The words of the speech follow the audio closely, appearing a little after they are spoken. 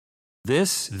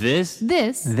This is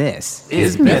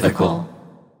mythical.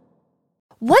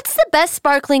 What's the best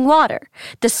sparkling water?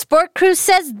 The Sport Crew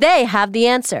says they have the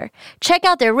answer. Check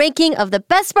out their ranking of the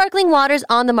best sparkling waters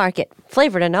on the market,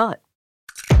 flavored or not.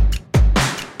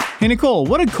 Hey, Nicole,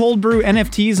 what do cold brew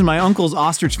NFTs and my uncle's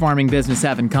ostrich farming business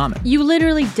have in common? You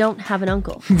literally don't have an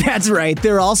uncle. That's right,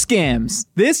 they're all scams.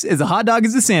 This is A Hot Dog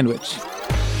is a Sandwich.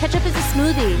 Ketchup is a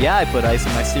smoothie. Yeah, I put ice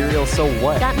in my cereal, so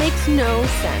what? That makes no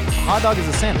sense. A hot dog is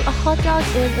a sandwich. A hot dog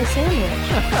is a sandwich.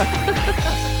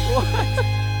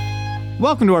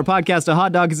 Welcome to our podcast, A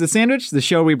Hot Dog is a Sandwich, the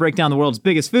show where we break down the world's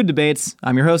biggest food debates.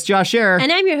 I'm your host, Josh Scherer.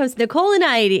 And I'm your host, Nicole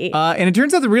Anaidi. And it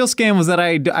turns out the real scam was that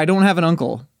I don't have an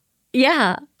uncle.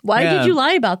 Yeah. Why did you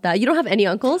lie about that? You don't have any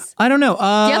uncles? I don't know. Do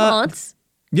you have aunts?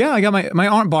 Yeah, I got my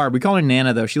Aunt Barb. We call her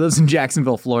Nana, though. She lives in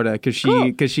Jacksonville, Florida, because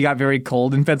she got very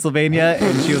cold in Pennsylvania,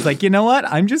 and she was like, you know what?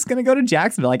 I'm just gonna go to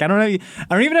Jacksonville. Like, I don't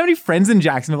even have any friends in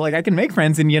Jacksonville. Like, I can make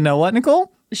friends, and you know what,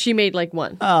 Nicole? She made like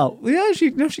one. Oh, yeah, she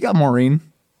got Maureen.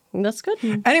 That's good.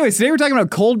 Anyways, today we're talking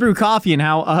about cold brew coffee and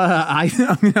how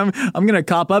I'm gonna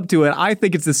cop up to it. I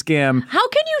think it's a scam. How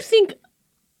can you think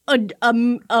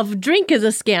of drink is a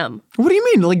scam? What do you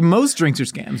mean? Like, most drinks are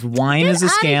scams. Wine is a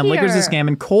scam, liquor's a scam,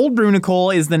 and cold brew,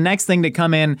 Nicole, is the next thing to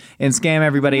come in and scam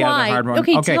everybody out of their hard work.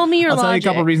 Okay, tell me your I'll tell you a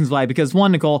couple reasons why. Because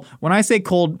one, Nicole, when I say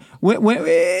cold,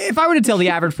 if I were to tell the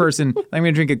average person I'm going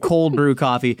to drink a cold brew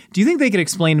coffee, do you think they could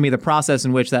explain to me the process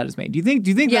in which that is made? Do you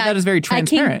think that is very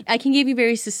transparent? I can give you a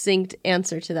very succinct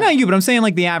answer to that. Not you, but I'm saying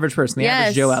like the average person, the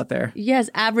average Joe out there. Yes,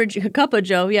 average cup of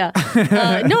Joe, yeah.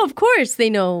 No, of course they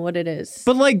know what it is.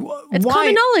 But like, it's why?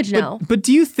 common knowledge now. But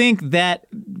do you think that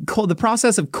the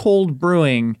process of cold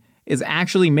brewing is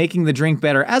actually making the drink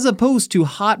better as opposed to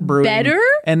hot brewing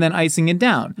and then icing it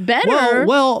down? Better?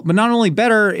 Well, but not only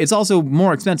better, it's also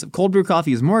more expensive. Cold brew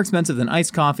coffee is more expensive than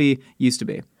iced coffee used to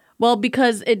be. Well,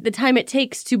 because the time it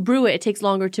takes to brew it takes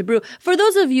longer to brew. For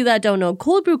those of you that don't know,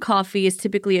 cold brew coffee is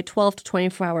typically a 12 to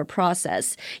 24-hour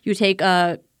process. You take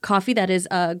coffee that is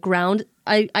ground.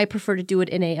 I prefer to do it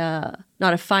in a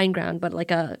not a fine ground, but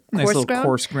like a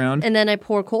coarse ground. And then I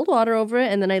pour cold water over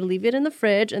it, and then I leave it in the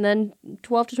fridge, and then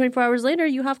 12 to 24 hours later,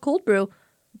 you have cold brew.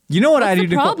 You know what What's I do?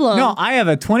 the problem? No, I have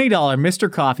a $20 Mr.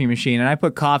 Coffee machine, and I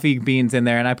put coffee beans in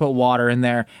there, and I put water in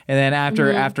there, and then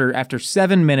after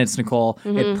 7 minutes, Nicole,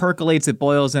 it percolates, it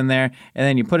boils in there, and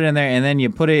then you put it in there, and then you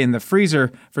put it in the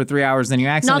freezer for 3 hours, then you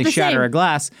accidentally shatter a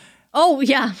glass. Oh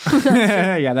yeah,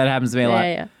 yeah, that happens to me a lot.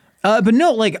 Yeah. But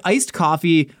no, like iced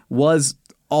coffee was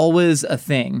always a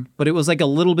thing, but it was like a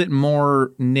little bit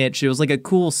more niche. It was like a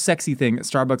cool, sexy thing that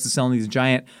Starbucks is selling these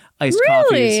giant iced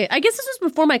coffees. Really? I guess this was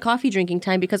before my coffee drinking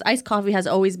time because iced coffee has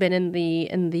always been in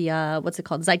the what's it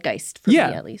called, zeitgeist for me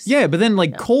at least. Yeah, but then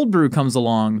cold brew comes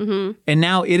along, and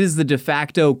now it is the de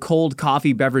facto cold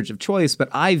coffee beverage of choice. But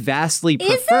I vastly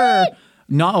prefer.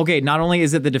 Not only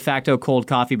is it the de facto cold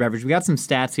coffee beverage, we got some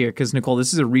stats here because, Nicole,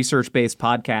 this is a research-based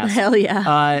podcast. Hell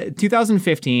yeah.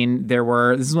 2015,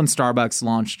 this is when Starbucks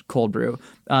launched cold brew.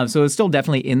 So it's still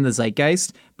definitely in the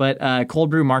zeitgeist, but cold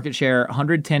brew market share,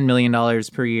 $110 million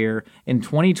per year. In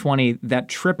 2020, that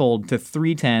tripled to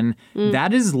 $310.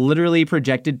 That is literally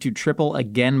projected to triple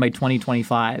again by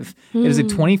 2025. It is a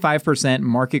 25%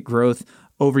 market growth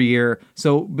over year.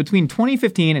 So between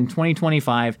 2015 and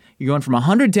 2025, you're going from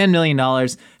 $110 million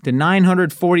to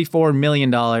 $944 million.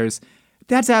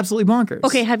 That's absolutely bonkers.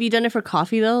 Okay, have you done it for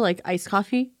coffee though, like iced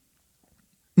coffee?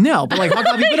 No, but like hot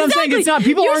coffee. But I'm saying it's not.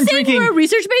 People aren't drinking. You're saying we're a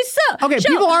research-based show. Okay,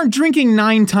 people aren't drinking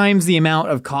 9 times the amount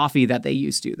of coffee that they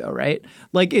used to, though, right?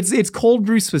 Like it's cold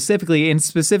brew specifically, and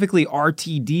specifically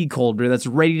RTD cold brew that's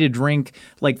ready to drink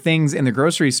like things in the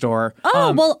grocery store.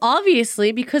 Oh, well,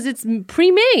 obviously because it's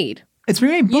pre-made. It's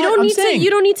pre-made, but you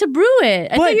don't need to brew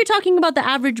it. I thought you were talking about the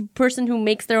average person who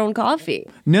makes their own coffee.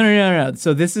 No.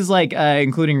 So this is like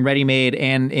including ready-made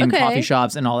and in coffee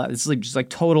shops and all that. This is like just like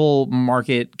total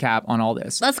market cap on all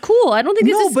this. That's cool. I don't think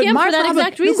it's a scam for that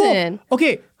exact reason.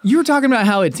 Okay, you were talking about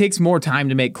how it takes more time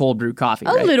to make cold brew coffee,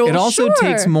 right? It also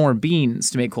takes more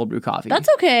beans to make cold brew coffee. That's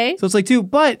okay. So it's like,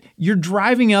 but you're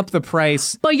driving up the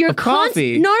price of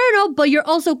coffee. No. But you're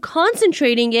also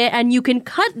concentrating it, and you can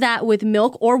cut that with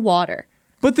milk or water.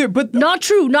 But not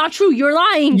true. You're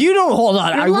lying. You don't hold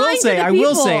on.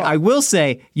 I will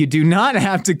say, you do not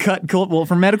have to cut cold. Well,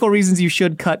 for medical reasons, you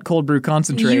should cut cold brew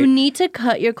concentrate. You need to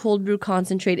cut your cold brew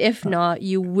concentrate. If not,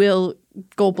 you will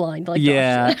go blind. Like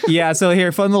yeah. So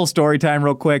here, fun little story time,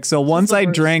 real quick. So once I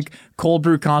drank cold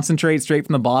brew concentrate straight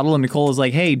from the bottle, and Nicole was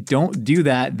like, "Hey, don't do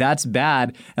that. That's bad."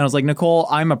 And I was like, "Nicole,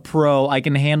 I'm a pro. I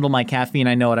can handle my caffeine.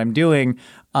 I know what I'm doing."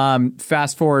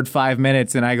 Fast forward 5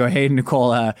 minutes, and I go, "Hey,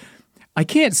 Nicole, I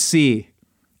can't see."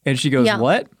 And she goes,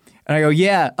 "What?" And I go,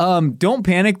 yeah, don't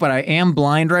panic, but I am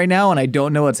blind right now and I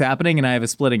don't know what's happening and I have a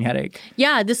splitting headache.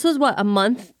 Yeah, this was a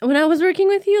month when I was working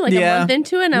with you, like a month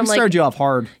into it. And I'm like, started you off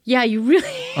hard. Yeah, you really,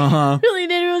 really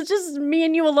did. It was just me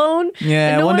and you alone.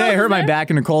 Yeah, no one day I else hurt was my there. back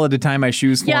and Nicole had to tie my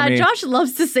shoes for me. Yeah, Josh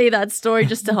loves to say that story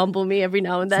just to humble me every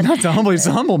now and then. Not to humble, it's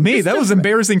to humble me. That was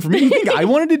embarrassing for me. You think I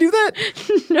wanted to do that?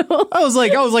 No. I was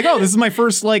like, oh, this is my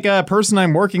first person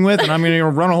I'm working with, and I'm going to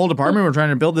run a whole department. We're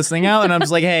trying to build this thing out, and I'm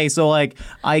just like, hey, so like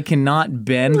I cannot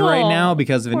bend right now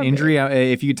because of an injury.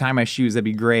 If you could tie my shoes, that'd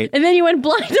be great. And then you went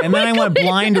blind. And then I went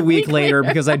blind a week later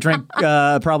because I drank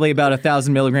probably about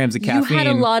 1,000 milligrams of caffeine. You had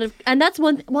a lot of, and that's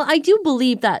one. Well, I do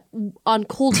believe that on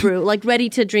cold brew, like ready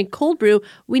to drink cold brew,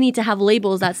 we need to have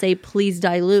labels that say "please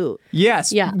dilute."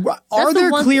 Yes. Yeah. Are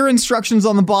there clear instructions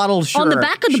on the bottle? Sure. On the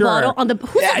back of the bottle. On the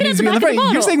who's looking at the back of the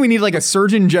bottle? You're saying we need like a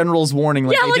Surgeon General's warning,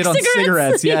 like they did on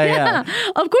cigarettes. Yeah.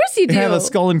 Of course you do. They have a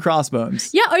skull and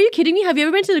crossbones. Yeah. Are you kidding me? Have you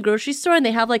ever been to the grocery store and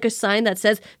they have like a sign that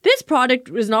says this product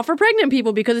is not for pregnant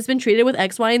people because it's been treated with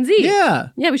X, Y, and Z? Yeah.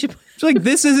 Yeah. We should. It's like,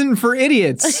 this isn't for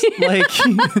idiots. Like,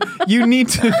 you need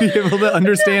to be able to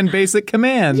understand basic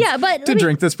commands to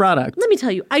drink this product. Let me tell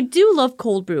you, I do love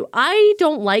cold brew. I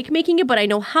don't like making it, but I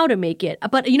know how to make it.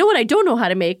 But you know what I don't know how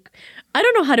to make? I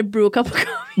don't know how to brew a cup of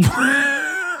coffee.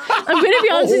 I'm going to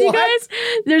be honest with you guys.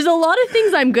 There's a lot of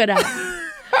things I'm good at.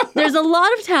 There's a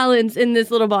lot of talents in this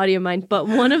little body of mine, but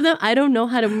one of them, I don't know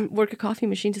how to work a coffee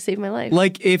machine to save my life.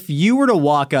 Like, if you were to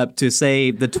walk up to,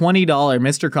 say, the $20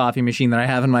 Mr. Coffee machine that I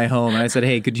have in my home, and I said,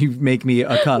 hey, could you make me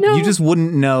a cup? No. You just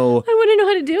wouldn't know. I wouldn't know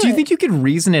how to do it. Do you think you could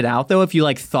reason it out, though, if you,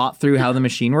 like, thought through how the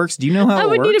machine works? Do you know how it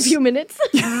works? I would need a few minutes.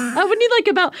 I would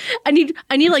need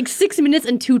I need like 6 minutes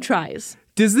and 2 tries.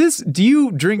 Do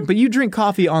you drink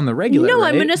coffee on the regular, No,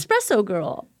 right? I'm an espresso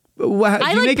girl. Do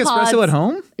you make espresso at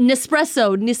home?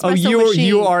 Nespresso machine.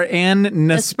 You are an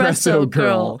Nespresso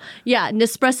girl. Yeah,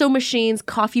 Nespresso machines,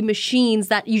 coffee machines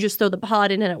that you just throw the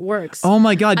pod in and it works. Oh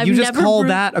my God, I've you just call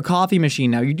brewed- that a coffee machine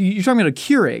now. You're talking about a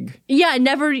Keurig. Yeah,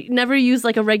 never use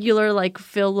like a regular like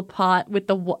fill the pot with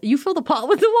the you fill the pot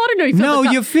with the water. No,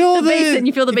 you fill the basin.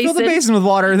 You fill the basin. You fill the basin with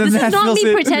water. And then this that is not fills me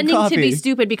it pretending with to be coffee.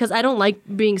 stupid because I don't like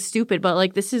being stupid. But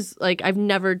like this is like I've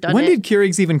never done When it. did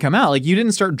Keurigs even come out? Like you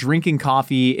didn't start drinking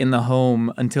coffee in the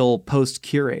home until post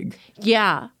Keurig.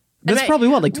 Yeah. That's probably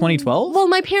what, like 2012? Well,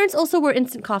 my parents also were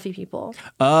instant coffee people.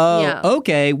 Oh, yeah.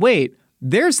 Okay. Wait.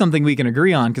 There's something we can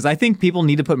agree on because I think people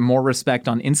need to put more respect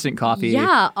on instant coffee.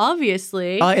 Yeah,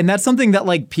 obviously. And that's something that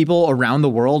like people around the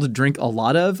world drink a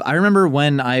lot of. I remember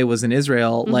when I was in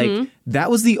Israel, like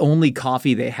that was the only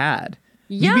coffee they had.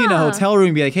 You'd be in a hotel room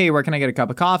and be like, hey, where can I get a cup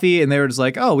of coffee? And they were just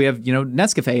like, oh, we have,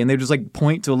 Nescafe. And they would just like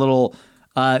point to a little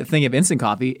thing of instant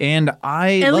coffee. And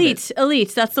I love it.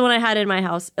 Elite. That's the one I had in my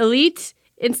house. Elite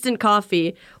instant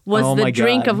coffee was the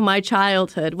drink of my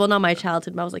childhood. Well, not my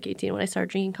childhood, but I was like 18 when I started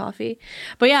drinking coffee.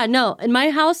 But yeah, no, in my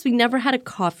house, we never had a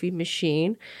coffee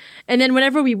machine. And then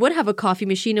whenever we would have a coffee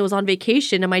machine, it was on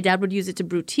vacation and my dad would use it to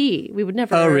brew tea. We would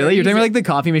never. Oh, really? You're talking about like the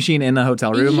coffee machine in the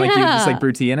hotel room? Like you just like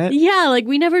brew tea in it? Yeah, like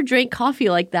we never drank coffee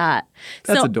like that.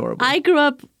 That's so adorable. I grew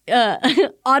up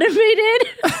automated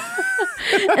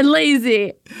and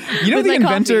lazy. You know, the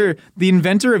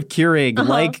inventor of Keurig,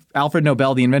 like Alfred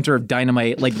Nobel, the inventor of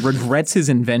dynamite, like regrets his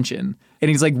invention. And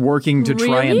he's like working to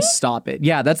try and stop it.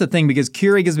 Yeah, that's the thing because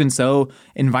Keurig has been so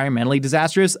environmentally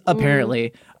disastrous,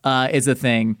 apparently, is a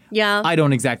thing. Yeah. I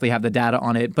don't exactly have the data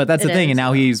on it, but that's the thing. And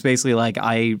now he's basically like,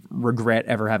 I regret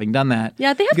ever having done that.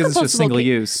 Yeah, they have because it's just single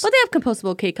use. But they have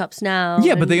compostable K-cups now.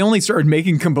 Yeah, but they only started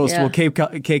making compostable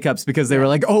K-cups because they were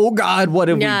like, oh God, what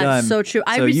have we done? Yeah, so true.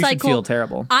 You should feel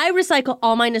terrible. I recycle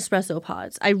all my Nespresso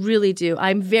pods. I really do.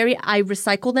 I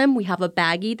recycle them. We have a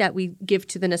baggie that we give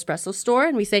to the Nespresso store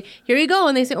and we say, here you go.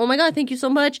 And they say, oh my God, thank you so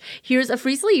much. Here's a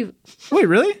free sleeve. Wait,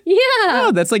 really? Yeah.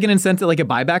 Oh, that's like an incentive, like a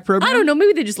buyback program? I don't know.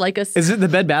 Maybe they just like us. Is it the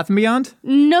Bed Bath & Beyond?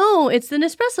 No, it's the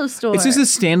Nespresso store. It's just a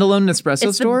standalone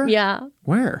Nespresso store? Yeah.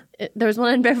 Where? There's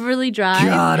one in Beverly Drive.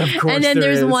 God, of course And then there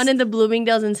there's is. one in the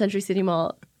Bloomingdale's and Century City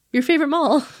Mall. Your favorite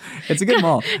mall. It's a good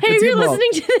mall. Hey, if you're listening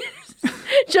to this,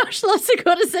 Josh loves to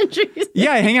go to Century City.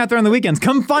 Yeah, I hang out there on the weekends.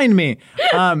 Come find me.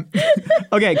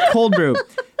 Okay, cold brew.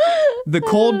 The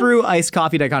cold brew iced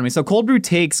coffee dichotomy. So cold brew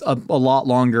takes a lot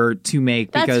longer to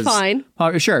make because That's fine.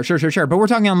 Sure. But we're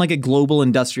talking on like a global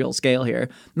industrial scale here.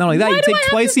 Not only that, Why you do take I have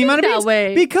twice to the think amount of that beans.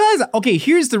 way? Because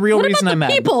here's the real What reason about I'm the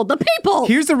mad. people? The people.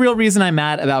 Here's the real reason I'm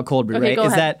mad about cold brew, Okay, right? go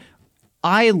Is ahead. that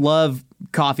I love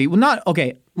coffee. Well, not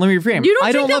okay. let me reframe. You don't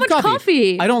I drink that love much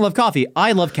coffee. I don't love coffee.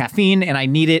 I love caffeine, and I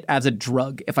need it as a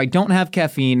drug. If I don't have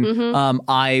caffeine,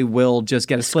 I will just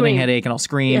get a splitting Scream. headache, and I'll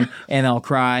scream, and I'll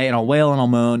cry, and I'll wail, and I'll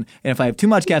moan. And if I have too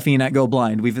much caffeine, I go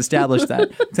blind. We've established that.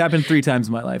 It's happened 3 times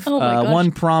in my life. Oh my gosh.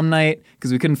 One prom night,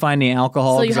 because we couldn't find any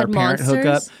alcohol So you because our had parent hookup.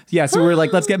 Monsters? Yeah, so we were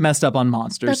like, let's get messed up on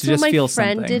Monsters That's to what just my feel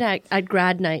friend something. did at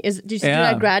grad night. Did you do Yeah.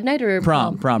 that at grad night or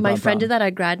Prom, My friend prom. did that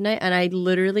at grad night, and I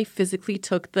literally physically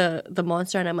took the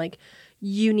Monster, and I'm like,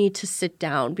 you need to sit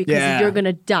down because Yeah. you're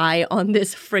gonna die on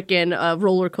this freaking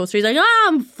roller coaster. He's like,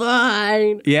 I'm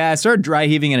fine. Yeah, I started dry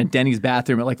heaving in a Denny's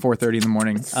bathroom at like 4:30 in the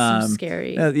morning. So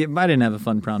scary. I didn't have a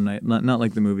fun prom night, not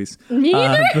like the movies. Me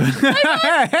either.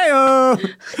 Hey-o!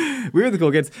 We were the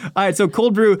cool kids. All right, so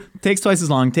cold brew takes twice as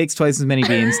long, takes twice as many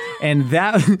beans, and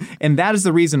that is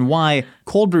the reason why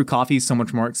cold brew coffee is so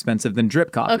much more expensive than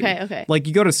drip coffee. Okay. Like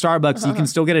you go to Starbucks, you can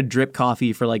still get a drip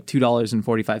coffee for like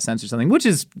 $2.45 or something, which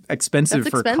is expensive That's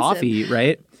for expensive. coffee,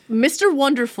 right? Mr.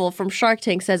 Wonderful from Shark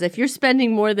Tank says if you're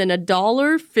spending more than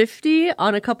 $1.50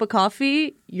 on a cup of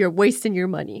coffee, you're wasting your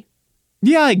money.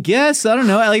 Yeah, I guess. I don't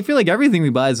know. I feel like everything we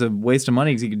buy is a waste of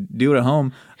money because you can do it at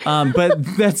home. But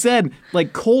that said,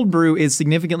 like cold brew is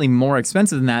significantly more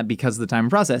expensive than that because of the time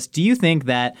and process. Do you think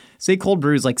that, say cold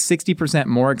brew is like 60%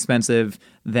 more expensive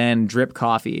than drip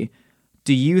coffee,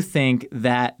 do you think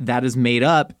that that is made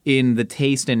up in the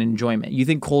taste and enjoyment? You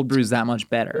think cold brew is that much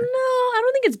better? No, I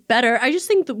don't think it's better. I just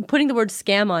think putting the word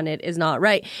scam on it is not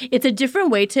right. It's a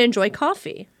different way to enjoy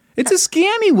coffee. It's a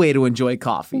scammy way to enjoy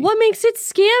coffee. What makes it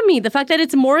scammy? The fact that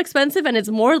it's more expensive and it's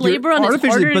more labor and it's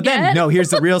harder to But then, get? no, here's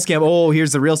the real scam. Oh,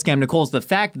 here's the real scam, Nicole. It's the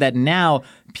fact that now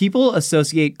people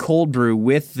associate cold brew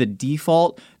with the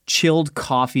default chilled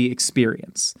coffee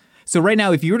experience. So right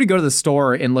now, if you were to go to the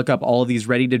store and look up all of these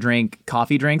ready-to-drink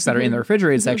coffee drinks that are in the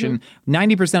refrigerated section,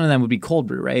 90% of them would be cold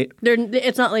brew, right?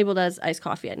 It's not labeled as iced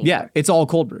coffee anymore. Yeah, it's all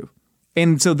cold brew.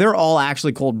 And so they're all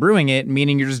actually cold brewing it,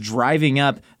 meaning you're just driving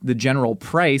up the general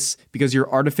price because you're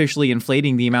artificially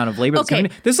inflating the amount of labor that's coming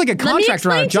in. This is like a contractor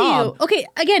on a job. Okay,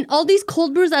 again, all these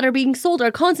cold brews that are being sold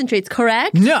are concentrates,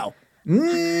 correct? No.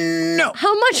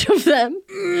 How much of them?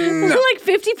 Like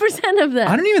 50% of them.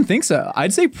 I don't even think so.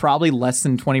 I'd say probably less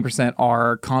than 20%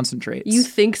 are concentrates. You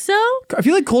think so? I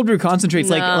feel like cold brew concentrates,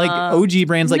 like OG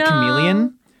brands like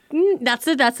Chameleon. That's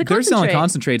a concentrate. They're selling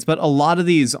concentrates, but a lot of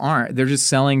these aren't. They're just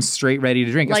selling straight ready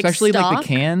to drink, Like especially like stock? the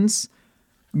cans.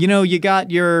 You know, you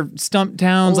got your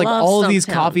Stumptowns, like Love all of these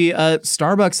Stumptown. coffee.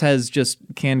 Starbucks has just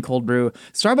canned cold brew.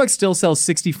 Starbucks still sells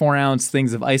 64-ounce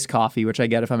things of iced coffee, which I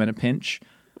get if I'm in a pinch.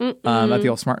 At the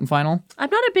old Smart and Final. I'm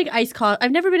not a big iced coffee.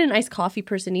 I've never been an iced coffee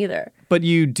person either. But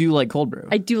you do like cold brew.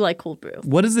 I do like cold brew.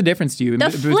 What is the difference to you The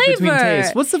between flavor.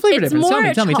 taste? What's the flavor It's difference?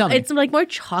 more Tell me. It's like more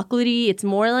chocolatey. It's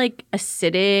more like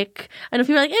acidic. I know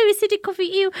people are like, oh, acidic coffee,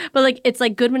 ew. But like, it's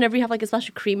like good whenever you have like a splash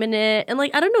of cream in it. And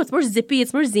like, I don't know, it's more zippy.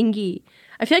 It's more zingy.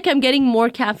 I feel like I'm getting more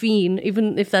caffeine,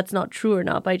 even if that's not true or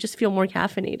not. But I just feel more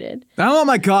caffeinated. I want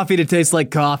my coffee to taste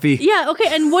like coffee. Yeah, okay.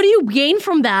 And what do you gain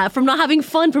from that? From not having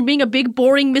fun? From being a big,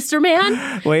 boring Mr. Man?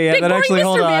 Wait, yeah, Big, that boring actually,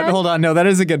 Mr. Man. hold on. No, that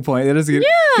is a good point. That is a good, Yeah.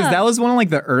 because that was one of like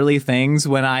the early things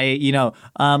when I,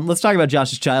 let's talk about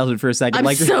Josh's childhood for a second.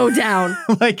 I'm so down.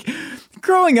 like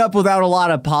growing up without a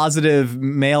lot of positive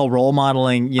male role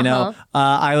modeling,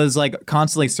 I was like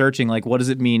constantly searching, like, what does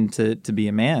it mean to be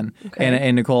a man? Okay.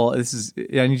 And Nicole, I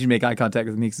need you to make eye contact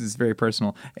with me because it's very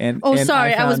personal. And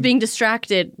Sorry, I was found- being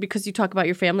distracted because you talk about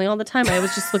your family all the time. I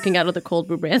was just looking out of the cold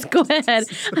brew brands. Go ahead.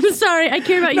 I'm sorry. I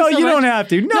care about you No, so you much. don't have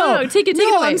to. No, take it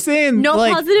away. I'm saying no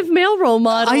like, positive male role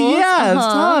models. yeah, it's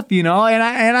tough, And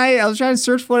I was trying to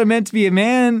search for what it meant to be a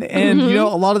man, and a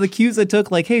lot of the cues I took,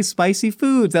 like, hey, spicy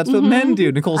foods. That's what men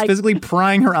do. Nicole's physically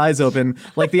prying her eyes open,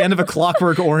 like the end of a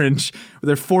Clockwork Orange, where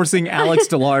they're forcing Alex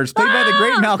DeLarge, played by the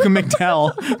great Malcolm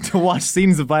McDowell, to watch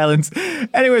scenes of violence.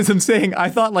 Anyways, I'm saying I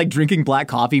thought like drinking black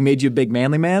coffee made you a big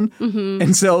manly man,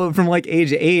 and so from like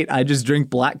age 8, I just drink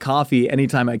black coffee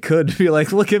anytime I could to be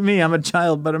like, look at me, I'm a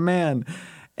child but a man.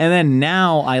 And then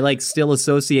now I like still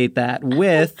associate that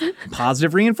with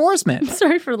positive reinforcement.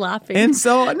 Sorry for laughing. And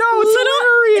so, no,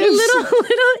 it's hilarious.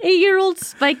 Little 8-year-old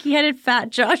spiky-headed fat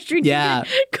Josh drinking coffee.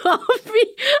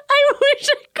 I wish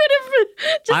I could have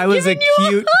just I was a given you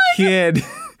cute hug. kid.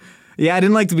 Yeah, I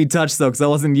didn't like to be touched though, because I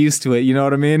wasn't used to it. You know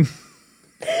what I mean?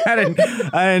 I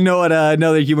didn't know what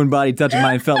another human body touching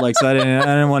mine felt like, so I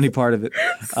didn't want any part of it.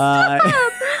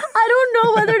 I don't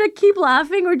know whether to keep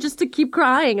laughing or just to keep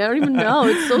crying. I don't even know.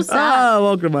 It's so sad. Oh,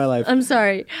 welcome to my life. I'm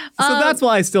sorry. So that's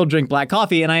why I still drink black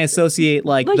coffee, and I associate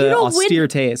like But you the don't austere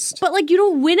taste. But like you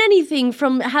don't win anything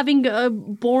from having a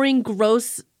boring,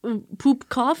 gross poop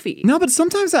coffee. No, but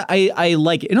sometimes I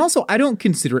like it. And also, I don't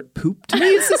consider it poop. To me,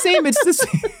 it's the same. It's the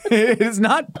same. It is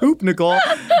not poop, Nicole.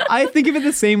 I think of it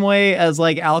the same way as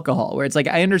like alcohol, where it's like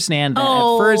I understand that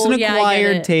at first an I get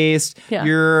acquired it. taste, Yeah.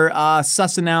 you're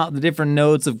sussing out the different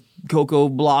notes of cocoa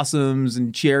blossoms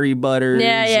and cherry butters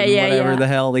and whatever the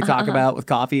hell they talk about with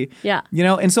coffee. Yeah. You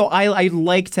know, and so I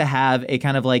like to have a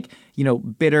kind of like, you know,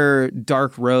 bitter,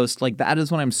 dark roast. Like that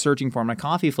is what I'm searching for in my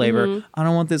coffee flavor. Mm-hmm. I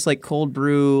don't want this like cold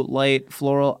brew, light,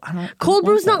 floral. Cold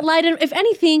brew's not light. And if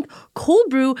anything, cold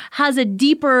brew has a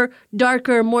deeper,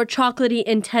 darker, more chocolatey,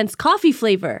 intense coffee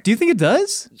flavor. Do you think it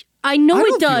does? I know I it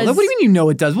don't feel does. that. What do you mean you know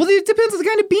it does? Well, it depends on the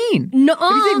kind of bean. No, If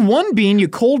you take one bean, you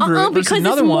cold brew it versus because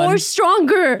another it's one. more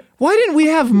stronger. Why didn't we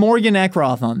have Morgan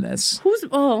Eckroth on this? Who's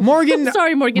Morgan? I'm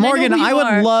sorry, Morgan. Morgan, I know who you would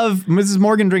are. love Mrs.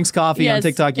 Morgan Drinks Coffee on Yes,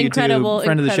 TikTok, YouTube, incredible,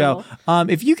 friend of the show.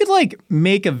 If you could like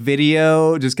make a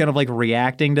video, just kind of like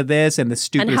reacting to this and the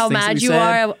stupid And how things that mad we you said.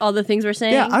 are at all the things we're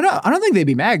saying. Yeah, I don't think they'd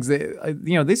be mad. 'Cause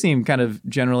they seem kind of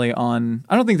generally on.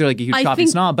 I don't think they're like a huge I coffee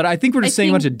think- snob, but I think we're just saying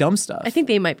a bunch think- of dumb stuff. I think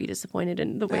they might be disappointed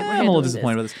in the way we're I'm a handling little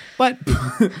disappointed with this. But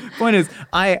point is,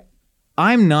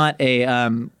 I'm not a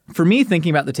for me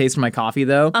thinking about the taste of my coffee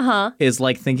though is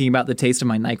like thinking about the taste of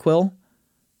my NyQuil,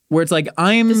 where it's like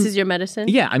This is your medicine?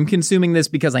 yeah, I'm consuming this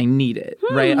because I need it,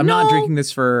 right? I'm not no. drinking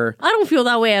this for I don't feel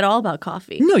that way at all about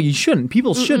coffee. no, you shouldn't.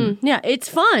 People shouldn't. Yeah, it's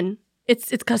fun. It's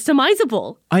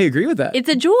customizable. I agree with that. It's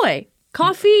a joy.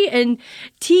 Coffee and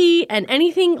tea and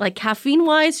anything like caffeine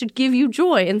wise should give you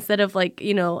joy instead of like,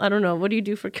 you know, I don't know, what do you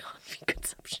do for coffee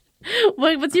consumption?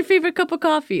 What's your favorite cup of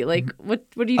coffee? Like what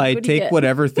do you I what do you take get?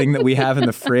 whatever thing that we have in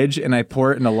the fridge and I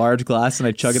pour it in a large glass and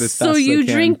I chug it as fast So as I you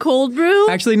can. drink cold brew?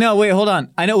 Actually, no, wait, hold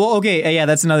on. I know, well, okay, yeah,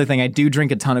 that's another thing. I do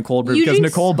drink a ton of cold brew You because drink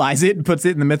Nicole buys it and puts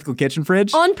it in the Mythical Kitchen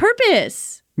fridge. On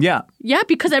purpose. Yeah. Yeah,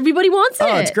 because everybody wants it.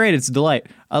 Oh, it's great. It's a delight.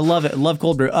 I love it. I love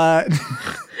cold brew.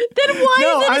 Then why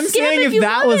No, is it a I'm scam saying if you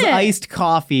that want was it? iced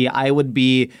coffee, I would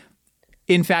be,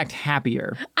 in fact,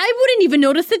 happier. I wouldn't even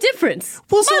notice the difference.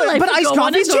 Well, My life but would iced go on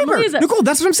coffee as is cheaper. normally as- Nicole,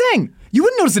 that's what I'm saying. You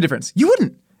wouldn't notice the difference. You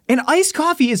wouldn't. And iced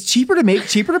coffee is cheaper to make,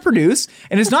 cheaper to produce,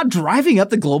 and it's not driving up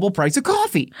the global price of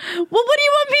coffee. Well, what do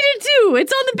you want me to do?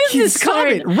 It's on the business Stop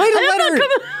card. it. I'm not coming-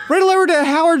 Write a letter to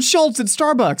Howard Schultz at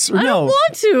Starbucks. Or I no. don't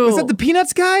want to. Is that the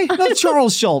Peanuts guy? No,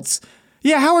 Charles Schultz.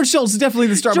 Yeah, Howard Schultz is definitely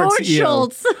the Starbucks George CEO.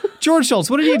 Schultz. George Schultz.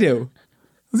 What did he do?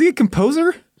 Was he a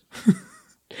composer?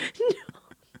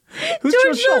 Who's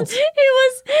George Schultz? He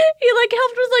like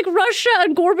helped with like Russia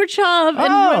and Gorbachev and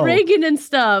Oh. Reagan and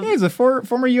stuff. Yeah, he's a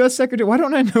former U.S. secretary. Why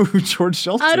don't I know who George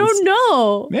Schultz is? I don't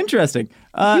know. Interesting. He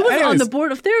was on anyways. the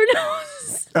board of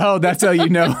Theranos. Oh, that's how you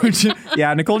know.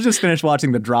 Yeah, Nicole just finished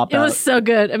watching The Dropout. It was so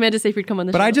good. Amanda Seyfried come on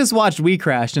the show. But I just watched We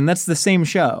Crashed, and that's the same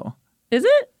show. Is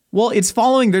it? Well, it's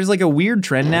following, there's like a weird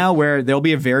trend now where there'll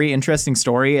be a very interesting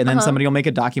story and then Uh-huh. somebody will make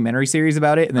a documentary series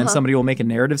about it and then somebody will make a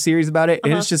narrative series about it.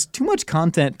 And it's just too much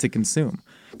content to consume.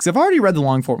 Because I've already read the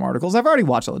long form articles. I've already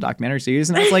watched all the documentary series.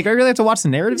 And I was like, I really have to watch the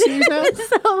narrative series now?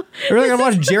 I really got to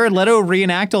watch Jared Leto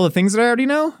reenact all the things that I already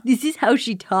know? This is how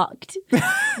she talked.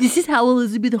 This is how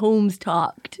Elizabeth Holmes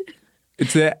talked.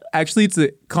 It's a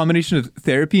combination of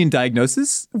therapy and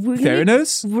diagnosis.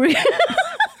 Theranos.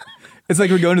 It's like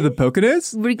we're going to the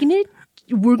Poconos.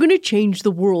 We're gonna change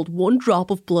the world one drop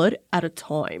of blood at a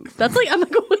time. That's like I'm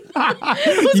going.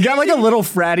 You got like a little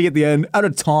fratty at the end. Out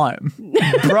of time.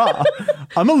 Bruh.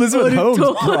 I'm Elizabeth Holmes,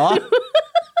 bruh.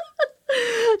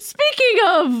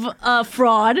 Speaking of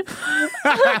fraud,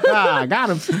 Got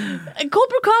him. cold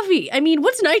brew coffee. I mean,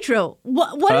 what's nitro?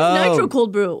 What is nitro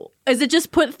cold brew? Is it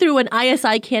just put through an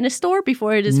ISI canister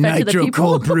before it is fed to the Nitro people?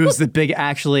 cold brews the big.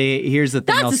 Actually, here's the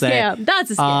thing I'll That's a say. scam.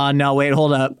 That's a scam. No, wait,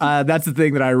 hold up. That's the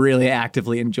thing that I really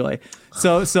actively enjoy.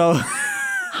 So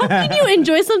How can you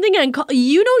enjoy something and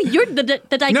you're the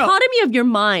dichotomy of your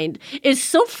mind is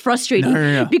so frustrating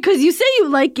No. because you say you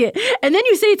like it and then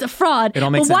you say it's a fraud. It all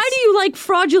makes but why sense. do you like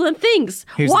fraudulent things?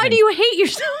 Here's the Why thing. do you hate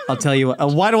yourself? I'll tell you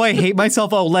what. Why do I hate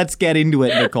myself? Oh, let's get into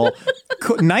it, Nicole.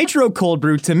 Nitro cold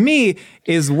brew to me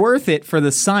is worth it for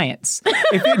the science.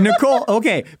 Nicole,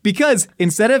 okay, because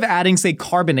instead of adding, say,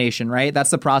 carbonation, right? That's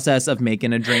the process of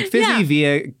making a drink fizzy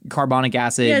via carbonic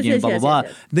acid, Yes, blah, yes, blah, blah.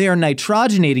 yes. They are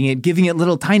nitrogenating it, giving it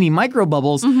little tiny micro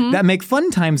bubbles that make fun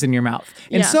times in your mouth.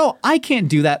 And Yeah. so I can't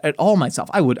do that at all myself.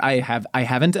 I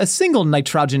haven't a single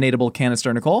nitrogenatable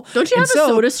canister, Nicole. Don't you And have a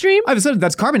soda stream? I have a soda.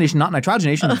 That's carbonation, not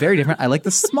nitrogenation. Very different. I like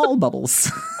the small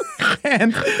bubbles.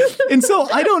 and so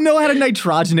I don't know how to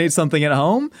nitrogenate something at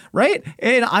home, right?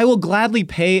 And I will gladly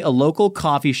pay a local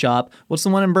coffee shop. What's the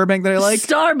one in Burbank that I like?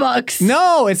 Starbucks.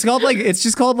 No, it's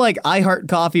just called like I Heart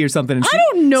Coffee or something. And I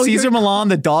don't know Caesar your- Milan,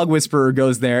 the dog whisperer,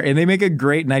 goes there, and they make a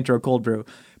great nitro cold brew.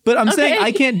 But I'm saying Okay.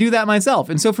 I can't do that myself.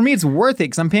 And so for me, it's worth it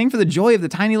because I'm paying for the joy of the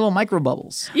tiny little micro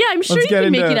bubbles. Yeah, I'm sure Let's you get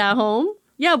can make into- it at home.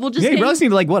 Yeah, we'll just Yeah, you hang- probably just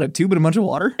need like what, a tube and a bunch of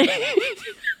water?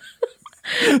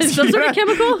 Is some sort of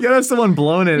chemical? You gotta have someone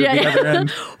blowing it at the other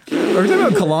end. Are we talking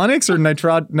about colonics or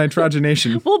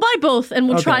nitrogenation? We'll buy both and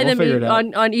we'll Okay, try we'll them figure it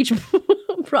out. on each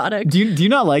product. Do you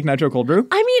not like nitro cold brew?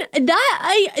 I mean,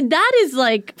 that is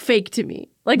like fake to me.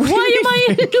 Like, why am I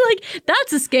like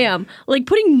that's a scam? Like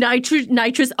putting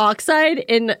nitrous oxide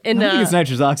in I think it's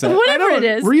nitrous oxide. whatever I don't-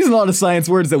 it is. We're using a lot of science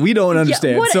words that we don't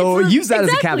understand. what- so use that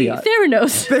exactly, as a caveat.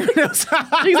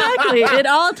 Theranos. Exactly. It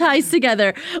all ties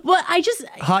together. Well,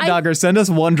 Hot dogger, send us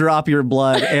one drop of your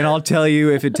blood and I'll tell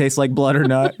you if it tastes like blood or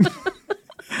not.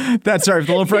 That's right. For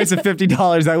the low price of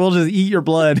 $50, I will just eat your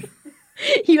blood.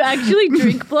 You actually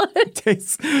drink blood.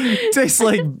 Tastes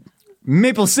like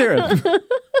maple syrup.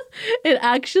 It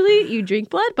actually, you drink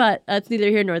blood, but that's neither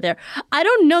here nor there. I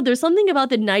don't know. There's something about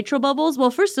the nitro bubbles.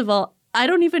 Well, first of all, I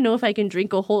don't even know if I can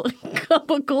drink a whole cup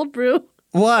of cold brew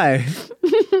Why?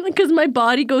 because my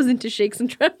body goes into shakes and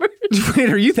tremors. Wait,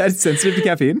 are you that sensitive to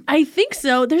caffeine? I think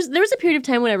so. There was a period of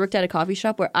time when I worked at a coffee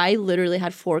shop where I literally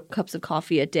had 4 cups of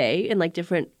coffee a day in like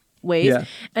different ways. Yeah.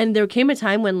 And there came a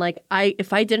time when like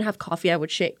if I didn't have coffee, I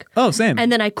would shake. Oh, same.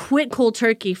 And then I quit cold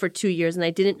turkey for 2 years and I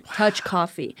didn't touch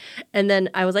coffee. And then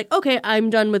I was like, okay,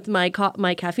 I'm done with my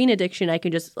caffeine addiction. I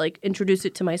can just like introduce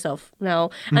it to myself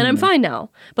now. And I'm fine now.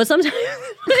 But sometimes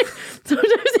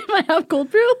if I have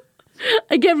cold brew,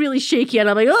 I get really shaky and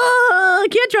I'm like, oh, I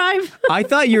can't drive. I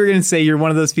thought you were going to say you're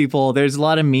one of those people. There's a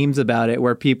lot of memes about it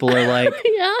where people are like,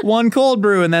 Yeah. one cold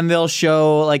brew, and then they'll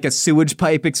show like a sewage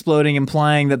pipe exploding,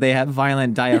 implying that they have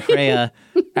violent diarrhea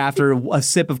after a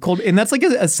sip of cold. And that's like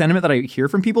a sentiment that I hear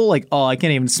from people like, oh, I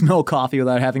can't even smell coffee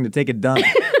without having to take a dump.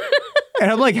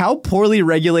 And I'm like, how poorly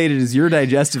regulated is your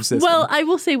digestive system? Well, I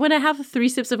will say when I have 3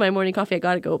 sips of my morning coffee, I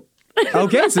gotta go.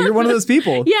 Okay, so you're one of those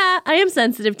people. Yeah, I am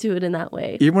sensitive to it in that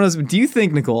way. You're one of those, do you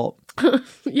think, Nicole,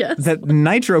 Yes. that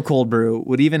nitro cold brew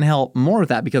would even help more with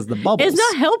that because of the bubbles? It's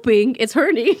not helping, it's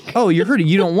hurting. Oh, you're hurting.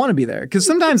 You don't want to be there. Because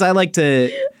sometimes I like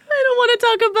to... I don't want to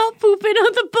talk about pooping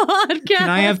on the podcast. Can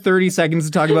I have 30 seconds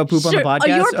to talk about poop on the Sure. Oh, podcast?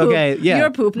 your poop. Okay, yeah.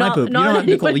 Your poop, My not- poop. not You don't,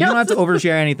 Nicole, anybody you don't have to else's.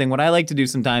 overshare anything. What I like to do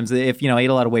sometimes, if I ate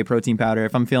a lot of whey protein powder,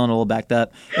 if I'm feeling a little backed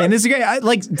up, and this is great.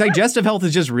 Like digestive health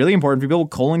is just really important for people.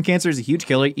 Colon cancer is a huge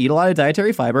killer. Eat a lot of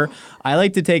dietary fiber. I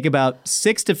like to take about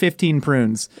 6 to 15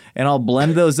 prunes, and I'll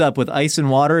blend those up with ice and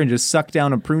water and just suck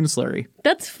down a prune slurry.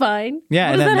 That's fine.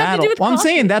 Yeah, What and does then that have to do with Well, I'm coffee?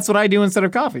 saying that's what I do instead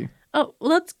of coffee. Oh, well,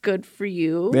 that's good for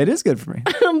you. It is good for me.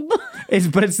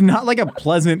 But it's not like a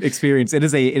pleasant experience. It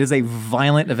is a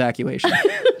violent evacuation.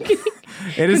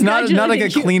 It is not like a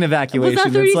clean evacuation. Was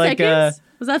that 30 It's like seconds?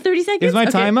 Was that 30 seconds? is my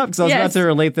Okay. time up? Because I was about Yes. to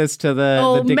relate this to the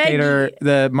Oh, dictator,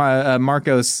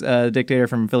 Marcos dictator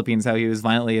from Philippines, how he was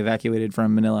violently evacuated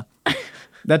from Manila.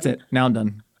 That's it. Now I'm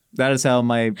done. That is how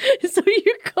my So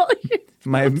you're calling it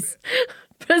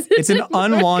president? it's an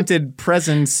unwanted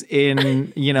presence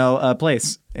in a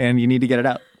place, and you need to get it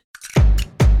out.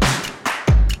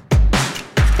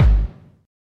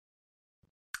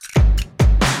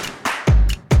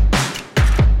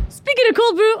 Speaking of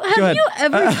cold brew, Go have ahead. you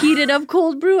ever heated up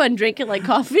cold brew and drank it like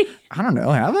coffee? I don't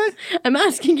know. Have I? I'm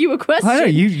asking you a question. I don't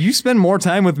know. You spend more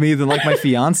time with me than like my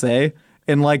fiance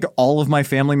and like all of my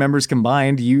family members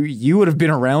combined. You would have been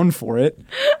around for it.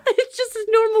 It's just a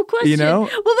normal question. You know? Well,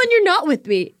 when you're not with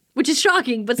me, which is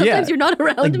shocking, but sometimes you're not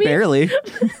around like me. barely.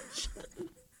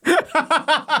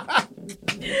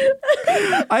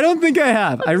 I don't think I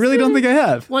have. I really don't think I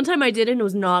have. One time I did it and it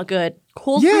was not good.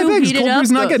 Cold Yeah, brew because heated cold up. brew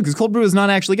is not good. Because cold brew is not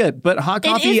actually good. But hot It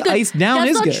coffee is good. iced down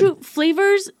That's is not good. true.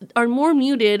 Flavors are more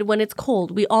muted when it's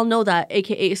cold. We all know that,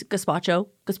 aka gazpacho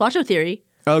theory.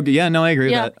 Oh yeah, no, I agree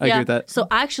with Yeah, that. I agree with that. So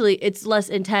actually, it's less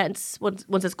intense once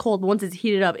it's cold. But once it's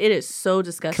heated up, it is so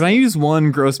disgusting. Can I use one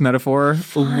gross metaphor?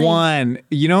 One.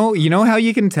 You know how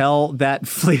you can tell that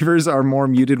flavors are more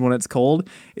muted when it's cold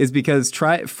is because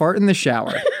fart in the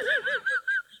shower.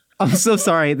 I'm so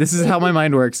sorry. This is how my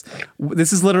mind works.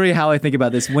 This is literally how I think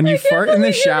about this. When you fart in the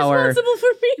You're shower, responsible for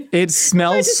me. it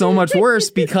smells so much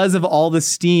worse because of all the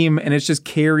steam and it's just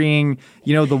carrying,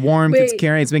 the warmth it's Wait.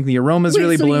 carrying. It's making the aromas Wait,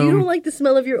 really so bloom. you don't like the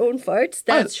smell of your own farts?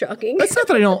 That's shocking. It's not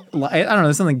that I don't like, I don't know,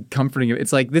 there's something comforting.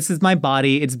 It's like, this is my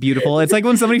body. It's beautiful. It's like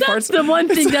when somebody That's farts. the one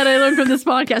thing that I learned from this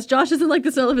podcast. Josh doesn't like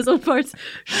the smell of his own farts.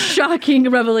 Shocking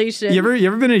revelation. You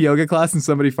ever been in a yoga class and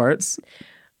somebody farts?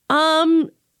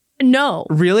 No.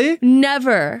 Really?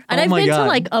 Never. And Oh I've my been to God.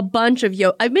 like a bunch of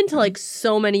I've been to like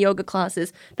so many yoga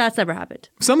classes. That's never happened.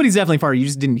 Somebody's definitely farted. You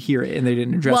just didn't hear it and they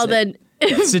didn't address Well, it. then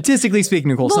Statistically speaking,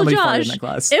 Nicole, well, somebody Josh, farted in that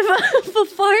class. if a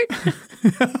fart,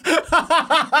 you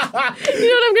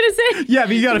know what I'm gonna say? Yeah,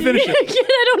 but you gotta finish it.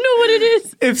 I don't know what it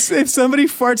is. If somebody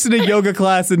farts in a yoga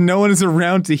class and no one is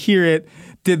around to hear it,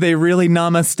 did they really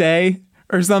namaste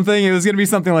or something? It was gonna be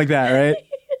something like that, right?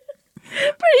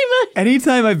 Pretty much.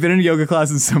 Anytime I've been in a yoga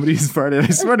class and somebody's farted, I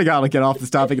swear to God, I'll get off this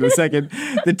topic in a second.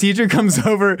 The teacher comes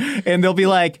over and they'll be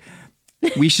like,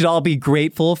 we should all be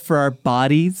grateful for our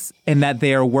bodies and that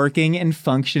they are working and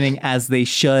functioning as they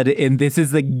should. And this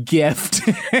is a gift.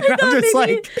 And I'm just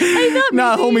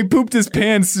nah, homie pooped his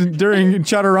pants during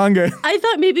chaturanga. I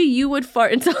thought maybe you would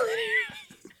fart in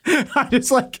solidarity. I'm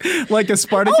just like a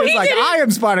Spartacus. I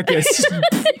am Spartacus.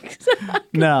 Exactly.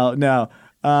 No.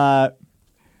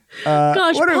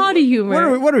 Gosh, potty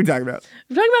humor. What are we talking about?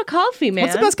 We're talking about coffee, man.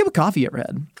 What's the best cup of coffee you ever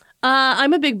had?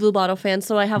 I'm a big Blue Bottle fan,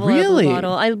 so I have a lot of Blue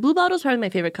Bottle. Blue Bottle is probably my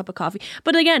favorite cup of coffee.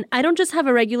 But again, I don't just have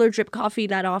a regular drip coffee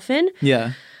that often.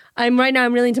 Yeah. I'm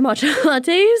really into matcha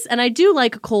lattes, and I do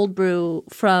like a cold brew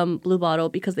from Blue Bottle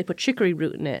because they put chicory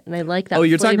root in it, and I like that. Oh,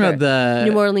 you're flavor. talking about the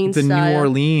New Orleans style. New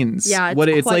Orleans. Yeah,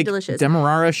 it's quite like delicious.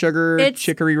 Demerara sugar,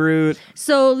 chicory root.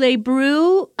 So they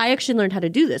brew. I actually learned how to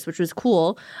do this, which was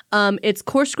cool. It's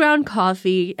coarse ground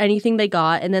coffee, anything they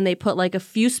got, and then they put like a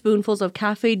few spoonfuls of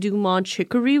Café du Monde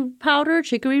chicory powder,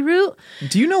 chicory root.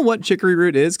 Do you know what chicory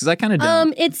root is? Because I kind of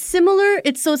don't. It's similar.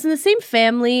 It's in the same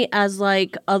family as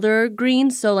like other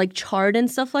greens, so like chard and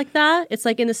stuff like that. It's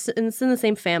like it's in the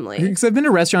same family. Because I've been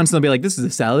to restaurants and they'll be like, "This is a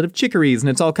salad of chicories," and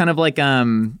it's all kind of like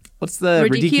what's the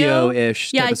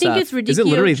radicchio-ish? Yeah, type I of think stuff. it's radicchio. Is it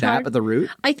literally chard. that at the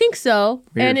root? I think so.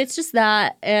 Weird. And it's just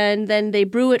that, and then they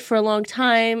brew it for a long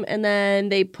time, and then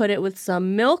they put it with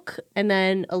some milk, and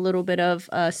then a little bit of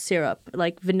syrup,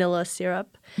 like vanilla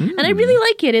syrup. And I really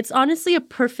like it. It's honestly a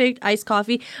perfect iced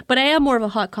coffee, but I am more of a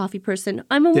hot coffee person.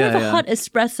 I'm more of a hot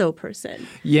espresso person.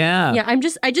 Yeah. Yeah,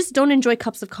 I just don't enjoy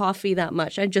cups of coffee that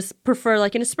much. I just prefer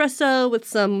like an espresso with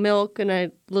some milk and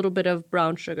a little bit of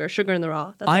brown sugar in the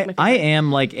raw. That's like my favorite. I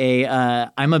am like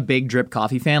I'm a big drip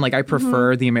coffee fan. Like I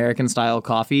prefer the American style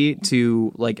coffee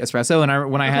to like espresso. And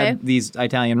when I had these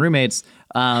Italian roommates,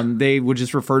 they would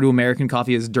just refer to American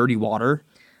coffee as dirty water.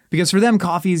 Because for them,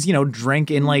 coffee is,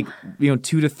 drank in like, 2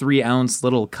 to 3 ounce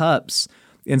little cups.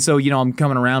 And so, I'm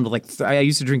coming around to like, I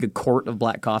used to drink a quart of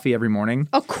black coffee every morning.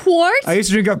 A quart? I used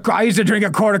to drink a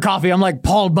quart of coffee. I'm like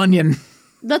Paul Bunyan.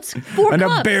 That's 4 and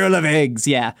cups. a barrel of eggs,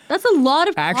 yeah. That's a lot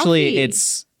of coffee. Actually,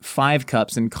 it's 5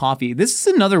 cups in coffee. This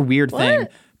is another weird thing.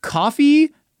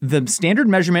 Coffee, the standard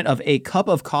measurement of a cup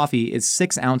of coffee is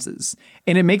 6 ounces.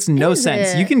 And it makes no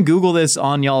sense. You can Google this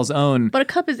on y'all's own. But a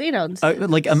cup is 8 ounces.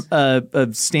 Like a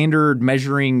standard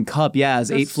measuring cup,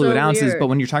 is 8 fluid ounces. Weird. But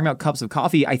when you're talking about cups of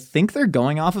coffee, I think they're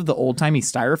going off of the old-timey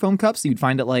styrofoam cups you'd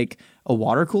find at like a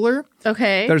water cooler.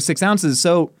 Okay. That are 6 ounces.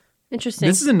 So interesting.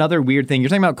 This is another weird thing. You're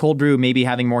talking about cold brew maybe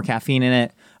having more caffeine in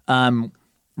it.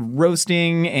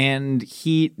 Roasting and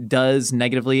heat does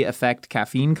negatively affect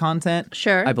caffeine content.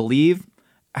 Sure. I believe.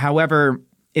 However,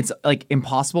 it's like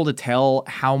impossible to tell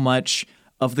how much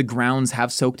of the grounds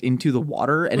have soaked into the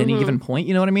water at any given point.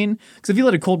 You know what I mean? Because if you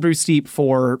let a cold brew steep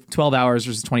for 12 hours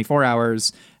versus 24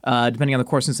 hours, depending on the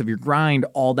coarseness of your grind,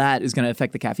 all that is going to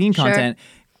affect the caffeine content.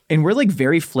 And we're like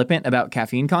very flippant about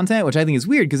caffeine content, which I think is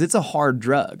weird because it's a hard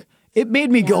drug. It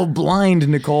made me go blind,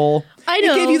 Nicole. I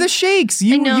know. It gave you the shakes.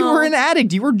 You were an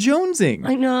addict. You were jonesing.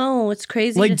 I know. It's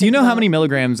crazy. Like, do you know how many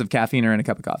milligrams of caffeine are in a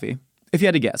cup of coffee? If you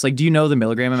had to guess. Like, do you know the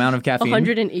milligram amount of caffeine?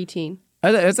 118.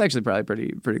 That's actually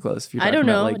probably pretty close. If you're I don't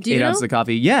know. About, like, do you 8 know? ounces of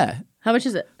coffee. Yeah. How much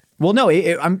is it? Well, no,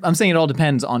 I'm saying it all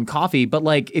depends on coffee. But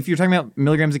like, if you're talking about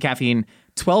milligrams of caffeine,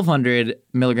 1,200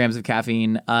 milligrams of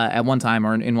caffeine at one time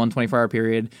or in one 24-hour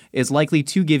period is likely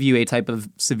to give you a type of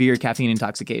severe caffeine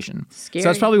intoxication. Scary. So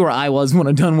that's probably where I was when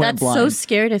I went blind. That's so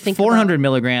scary to think 400 about.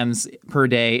 milligrams per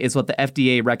day is what the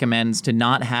FDA recommends to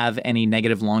not have any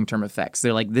negative long-term effects.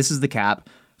 They're like, this is the cap,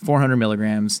 400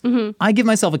 milligrams. I give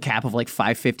myself a cap of like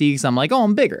 550 because I'm like,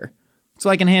 I'm bigger. So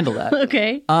I can handle that.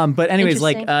 Okay. But anyways,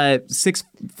 like 6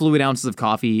 fluid ounces of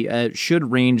coffee should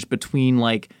range between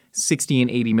like 60 and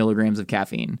 80 milligrams of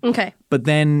caffeine. Okay. But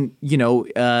then,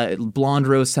 blonde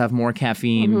roasts have more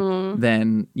caffeine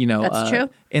than, That's true.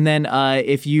 And then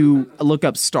if you look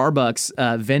up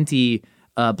Starbucks Venti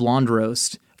blonde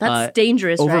roast, That's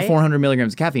dangerous, over right? 400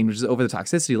 milligrams of caffeine, which is over the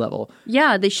toxicity level.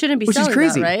 Yeah, they shouldn't be Which is selling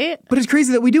crazy, that, right? But it's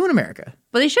crazy that we do in America.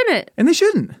 But they shouldn't. And they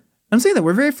shouldn't. I'm saying that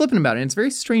we're very flippant about it. And it's very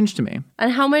strange to me.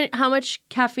 And how much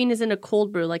caffeine is in a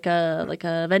cold brew, like a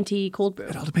venti cold brew?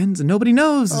 It all depends, and nobody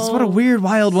knows. It's what a weird,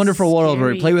 wild, wonderful world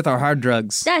where we play with our hard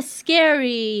drugs. That's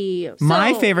scary.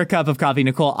 My favorite cup of coffee,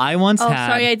 Nicole, I once had.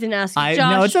 Oh, sorry, I didn't ask you. Josh,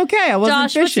 no, it's okay. I wasn't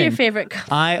Josh, fishing. what's your favorite cup?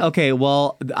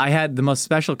 Well, I had the most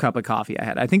special cup of coffee I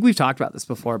had. I think we've talked about this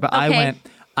before, but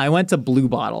I went to Blue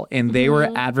Bottle, and they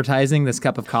were advertising this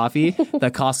cup of coffee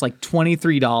that cost like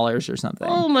 $23 or something.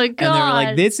 Oh my God. And they were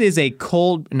like, this is a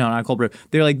not cold brew.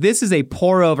 They're like, this is a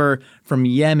pour over from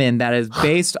Yemen that is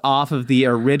based off of the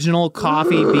original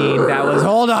coffee bean that was,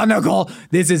 hold on, Nicole.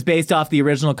 This is based off the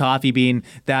original coffee bean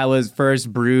that was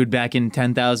first brewed back in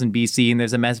 10,000 BC. And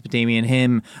there's a Mesopotamian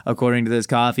hymn, according to this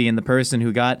coffee. And the person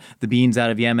who got the beans out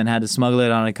of Yemen had to smuggle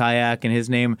it on a kayak. And his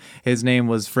name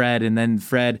was Fred. And then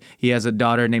Fred, he has a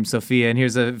daughter named Sophia. And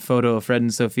here's a photo of Fred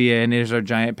and Sophia. And here's our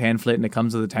giant pamphlet. And it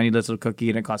comes with a tiny little cookie.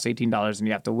 And it costs $18. And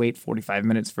you have to wait 45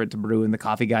 minutes for it to brew. And the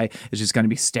coffee guy is just going to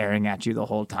be staring at you the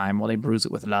whole time while they brews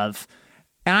it with love.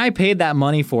 And I paid that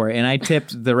money for it, and I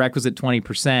tipped the requisite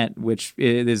 20%, which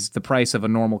is the price of a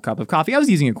normal cup of coffee. I was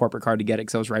using a corporate card to get it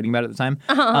because I was writing about it at the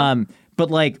time.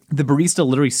 But like the barista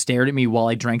literally stared at me while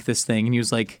I drank this thing, and he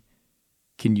was like,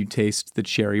 "Can you taste the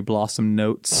cherry blossom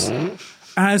notes?" And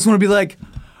I just want to be like,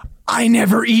 "I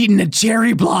never eaten a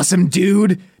cherry blossom,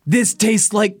 dude. This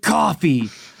tastes like coffee."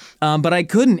 But I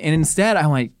couldn't, and instead I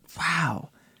went, "Wow."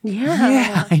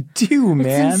 Yeah, I do,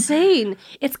 man. It's insane.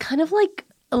 It's kind of like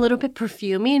a little bit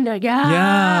perfumey. Like,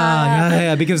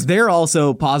 yeah, because they're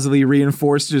also positively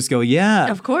reinforced to just go, yeah.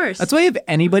 Of course. That's why if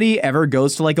anybody ever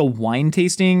goes to like a wine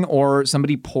tasting or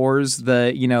somebody pours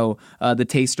the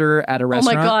taster at a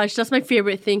restaurant. Oh my gosh, that's my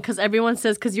favorite thing because everyone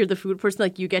says because you're the food person,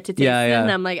 like you get to taste it.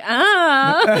 And I'm like,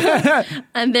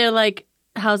 and they're like,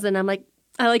 how's it? And I'm like,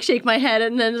 I like shake my head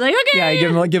and then it's like, okay. Yeah, you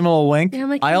give them a little wink. Yeah, I'm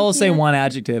like, I always say one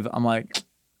adjective. I'm like,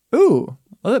 ooh,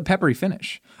 love that peppery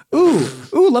finish. Ooh,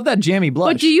 love that jammy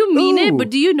blush. But do you mean it? But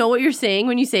do you know what you're saying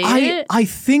when you say it? I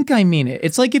think I mean it.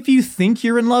 It's like if you think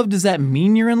you're in love, does that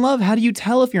mean you're in love? How do you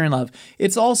tell if you're in love?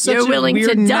 It's all such you're willing a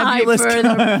weird to die nebulous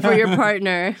for your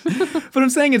partner. But I'm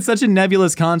saying it's such a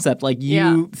nebulous concept. Like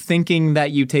you thinking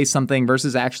that you taste something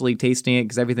versus actually tasting it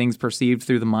because everything's perceived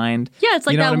through the mind. Yeah, it's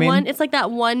like that one. It's like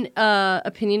that one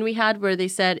opinion we had where they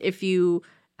said if you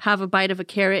have a bite of a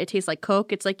carrot, it tastes like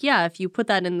Coke. It's like, yeah, if you put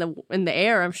that in the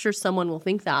air, I'm sure someone will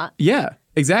think that. Yeah,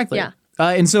 exactly. Yeah.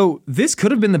 And so this could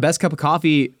have been the best cup of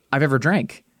coffee I've ever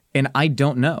drank, and I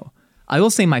don't know. I will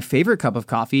say my favorite cup of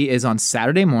coffee is on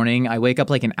Saturday morning. I wake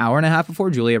up like an hour and a half before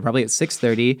Julia, probably at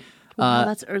 6:30. Wow,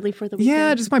 that's early for the weekend.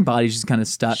 Yeah, just my body's just kind of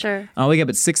stuck. Sure. I'll wake up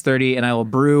at 6:30 and I will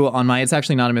brew on my. It's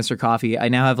actually not a Mr. Coffee. I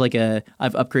now have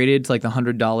I've upgraded to like the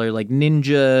 $100 like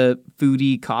Ninja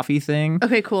Foodie coffee thing.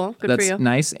 Okay, cool. Good That's for you.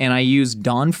 nice. And I use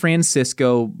Don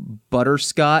Francisco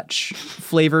butterscotch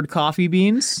flavored coffee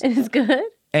beans. It is good.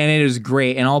 And it is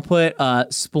great. And I'll put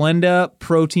Splenda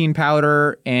protein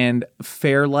powder and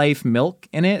Fairlife milk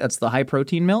in it. That's the high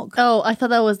protein milk. Oh, I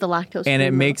thought that was the lactose. And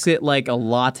it milk. makes it like a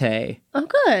latte. Oh,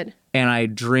 good. And I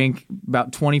drink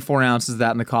about 24 ounces of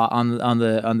that in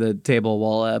the on the table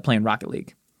while playing Rocket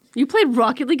League. You played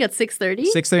Rocket League at 6:30?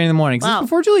 6:30 in the morning. 'Cause Wow. it's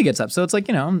before Julie gets up. So it's like,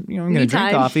 I'm going to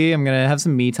drink coffee. I'm going to have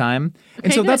some me time.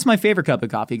 And so good. that's my favorite cup of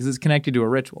coffee because it's connected to a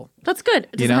ritual. That's good.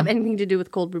 Does know? it have anything to do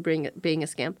with cold brew being a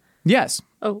scam? Yes.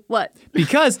 Oh, what?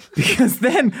 Because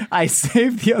then I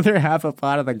save the other half a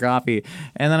pot of the coffee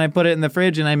and then I put it in the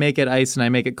fridge and I make it iced and I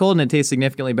make it cold and it tastes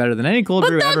significantly better than any cold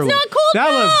brew ever would. That's not cold That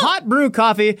brew! was hot brew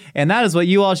coffee, and that is what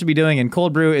you all should be doing. And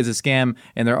cold brew is a scam,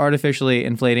 and they're artificially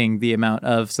inflating the amount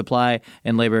of supply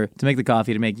and labor to make the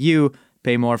coffee to make you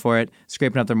pay more for it,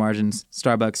 scraping up their margins.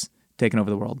 Starbucks taking over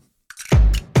the world.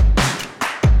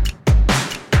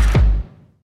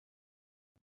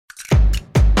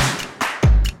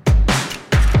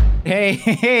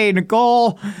 Hey,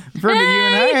 Nicole. I've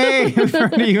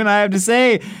heard what you and I have to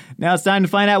say. Now it's time to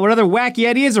find out what other wacky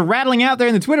ideas are rattling out there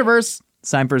in the Twitterverse.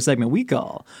 It's time for a segment we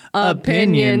call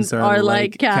Opinions are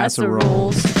like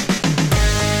casseroles.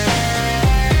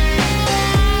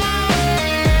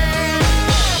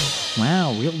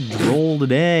 Wow, real droll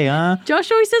today, huh?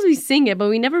 Josh always says we sing it, but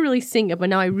we never really sing it. But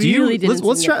now I really didn't.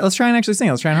 Let's try and actually sing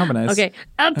it. Let's try and harmonize. Okay,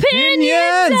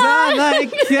 opinions are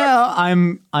like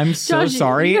I'm so Josh,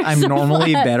 sorry. you're I'm so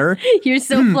normally flat. better. You're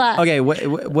so flat. Okay,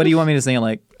 what do you want me to sing it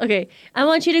like? Okay, I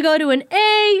want you to go to an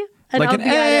A. Like an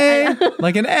A,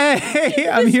 like an A.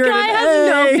 I'm here at an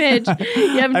A. This guy has no pitch.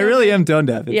 You have I really am tone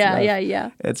deaf. It's Yeah, rough. yeah.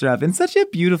 It's rough. And such a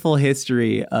beautiful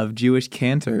history of Jewish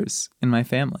cantors in my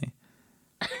family.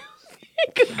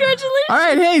 Congratulations. All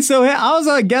right, hey, so I was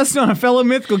a guest on a fellow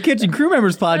Mythical Kitchen crew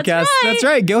members podcast. That's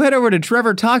right. Go head over to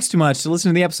Trevor Talks Too Much to listen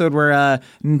to the episode where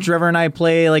Trevor and I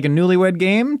play like a newlywed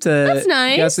game to That's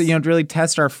nice. guess, to really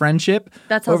test our friendship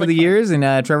over the years. And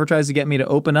Trevor tries to get me to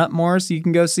open up more, so you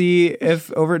can go see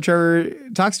if over at Trevor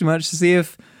Talks Too Much to see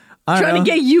if Trying to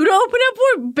get you to open up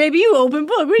more? Baby, you open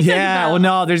book. What are you talking about? Well,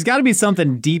 no, there's got to be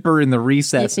something deeper in the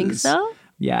recesses. You think so?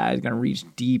 Yeah, it's going to reach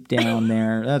deep down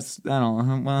there. I don't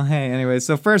know. Well, hey, anyway.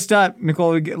 So first up,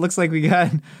 Nicole, it looks like we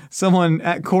got someone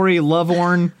at Corey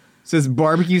Lovehorn says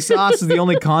barbecue sauce is the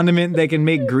only condiment that can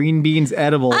make green beans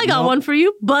edible. I got one for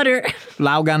you. Butter.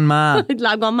 Laugan Ma.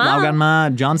 Laugan Ma. Laugan Ma.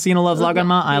 John Cena loves Laugan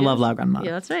Ma. I love Laugan Ma.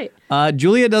 Yeah, that's right.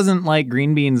 Julia doesn't like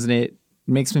green beans, and it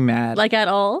makes me mad. Like at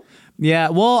all? Yeah,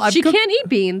 well, she can't eat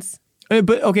beans.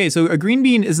 But okay, so a green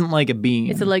bean isn't like a bean.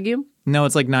 It's a legume? No,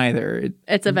 it's like neither.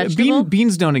 It's a vegetable?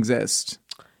 Beans don't exist.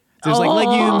 There's like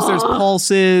legumes, there's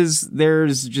pulses,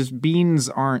 there's just beans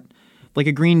aren't like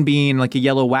a green bean, like a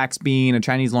yellow wax bean, a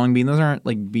Chinese long bean. Those aren't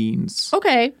like beans.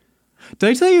 Okay. Did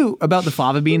I tell you about the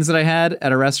fava beans that I had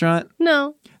at a restaurant?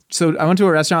 No. So I went to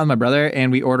a restaurant with my brother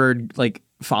and we ordered like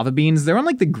fava beans. They're on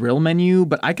like the grill menu,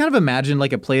 but I kind of imagined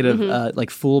like a plate of like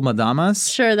full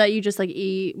madamas. Sure, that you just like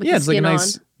eat with the it's like a skin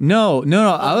nice. on. No.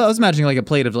 I was imagining like a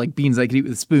plate of like beans I could eat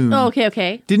with a spoon. Oh,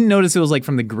 okay. Didn't notice it was like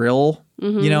from the grill,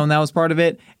 and that was part of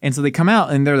it. And so they come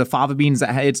out and they're the fava beans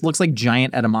that it looks like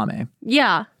giant edamame.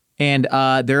 Yeah. And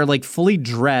they're like fully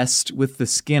dressed with the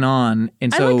skin on.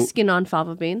 And so I like skin on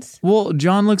fava beans. Well,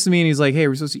 John looks at me and he's like, "Hey,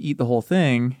 we're supposed to eat the whole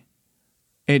thing."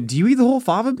 Do you eat the whole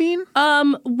fava bean?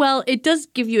 Well, it does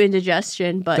give you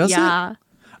indigestion, but Does yeah. it?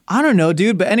 I don't know,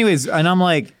 dude. But anyways, and I'm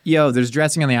like, yo, there's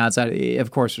dressing on the outside.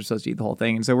 Of course, we're supposed to eat the whole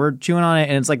thing. And so we're chewing on it,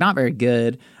 and it's like not very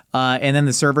good. And then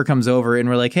the server comes over, and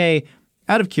we're like, hey,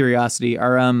 out of curiosity,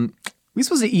 are we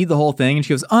supposed to eat the whole thing? And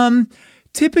she goes,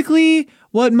 typically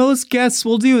what most guests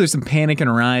will do, there's some panic in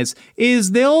her eyes,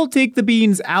 is they'll take the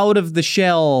beans out of the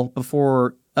shell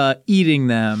before eating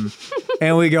them.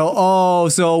 And we go, oh,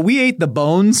 so we ate the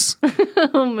bones.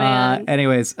 Oh, man.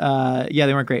 Anyways, yeah,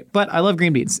 they weren't great. But I love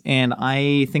green beans, and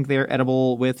I think they're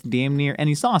edible with damn near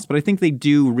any sauce. But I think they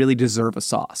do really deserve a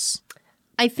sauce.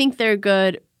 I think they're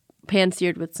good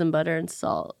pan-seared with some butter and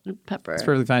salt and pepper. It's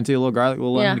perfectly fine, too. A little garlic, a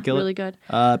little lemon to kill really it.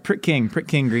 Good. Prick King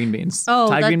green beans. Oh,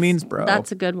 Thai green beans, bro.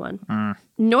 That's a good one.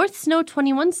 North Snow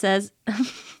 21 says...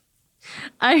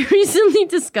 I recently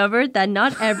discovered that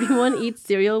not everyone eats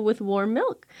cereal with warm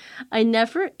milk. I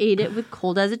never ate it with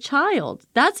cold as a child.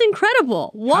 That's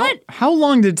incredible. What? How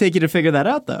long did it take you to figure that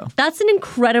out, though? That's an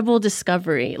incredible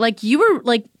discovery. Like you were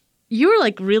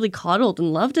really coddled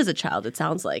and loved as a child, it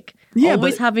sounds like. Yeah,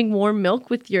 always but having warm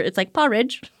milk with it's like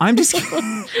porridge. I'm just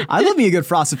I love me a good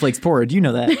Frosted Flakes porridge, you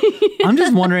know that. I'm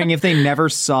just wondering if they never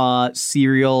saw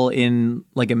cereal in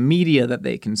like a media that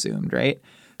they consumed, right?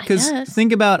 Because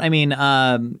think about,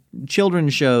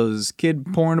 children's shows,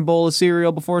 kid pouring a bowl of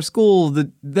cereal before school,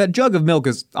 that jug of milk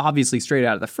is obviously straight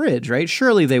out of the fridge, right?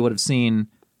 Surely they would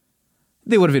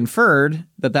have inferred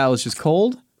that was just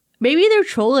cold. Maybe they're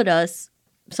trolling us.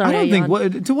 Sorry, I don't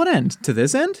think, to what end? To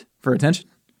this end? For attention?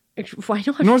 Why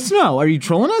not? North Snow, are you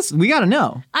trolling us? We gotta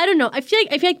know. I don't know. I feel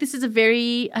like this is a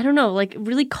very, I don't know, like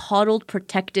really coddled,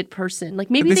 protected person.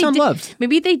 Like maybe they sound loved.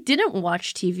 Maybe they didn't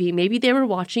watch TV. Maybe they were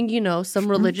watching, some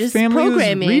religious family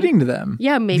programming. Was reading to them.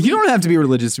 Yeah, maybe. You don't have to be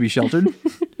religious to be sheltered.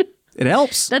 It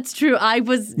helps. That's true. I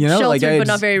was sheltered, but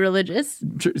not very religious.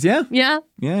 Yeah.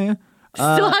 Yeah.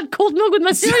 Still had cold milk with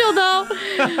my cereal, though.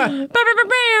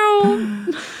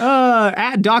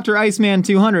 At Dr. Iceman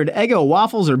 200, Eggo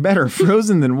waffles are better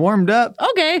frozen than warmed up.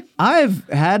 Okay. I've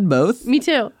had both. Me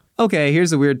too. Okay,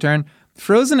 here's a weird turn.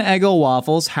 Frozen Eggo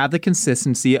waffles have the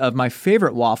consistency of my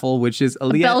favorite waffle, which is a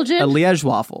Liège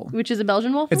waffle. Which is a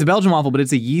Belgian waffle? It's a Belgian waffle, but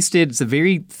it's a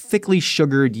very thickly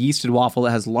sugared yeasted waffle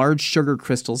that has large sugar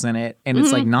crystals in it. And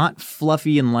it's like not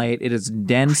fluffy and light. It is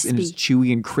dense and it's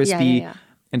chewy and crispy. Yeah.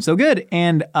 And so good.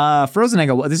 And frozen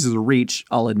Eggo, this is a reach,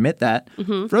 I'll admit that.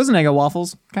 Frozen Eggo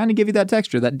waffles kind of give you that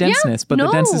texture, that denseness, but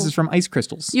the denseness is from ice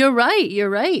crystals. You're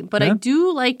right. But I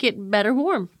do like it better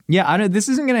warm. Yeah, this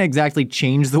isn't going to exactly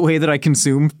change the way that I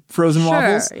consume frozen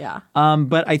waffles. Yeah.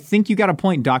 But I think you got a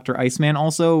point, Dr. Iceman.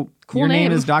 Also, your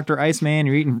name is Dr. Iceman.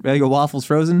 You're eating Eggo waffles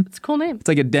frozen. It's a cool name. It's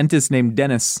like a dentist named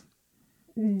Dennis.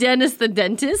 Dennis the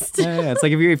dentist? Yeah. It's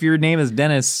like if your name is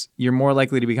Dennis, you're more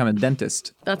likely to become a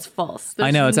dentist. That's false.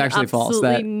 I know, it's actually false.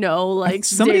 Absolutely no,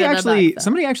 somebody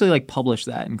actually like published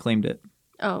that and claimed it.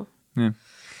 Oh. Yeah.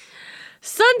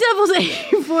 Sun Devils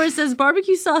 84 says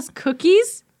barbecue sauce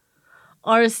cookies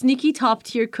are a sneaky top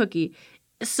tier cookie.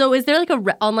 So is there like a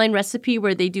online recipe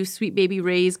where they do Sweet Baby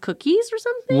Ray's cookies or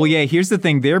something? Well, yeah, here's the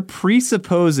thing. They're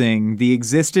presupposing the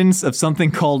existence of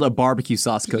something called a barbecue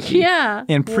sauce cookie. Yeah.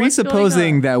 And What's presupposing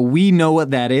going on? that we know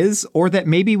what that is, or that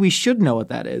maybe we should know what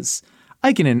that is.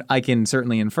 I can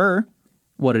certainly infer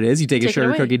what it is. You take a Take it sugar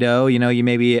away. cookie dough, you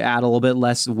maybe add a little bit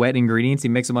less wet ingredients, you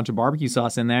mix a bunch of barbecue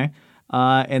sauce in there.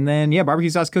 And then, barbecue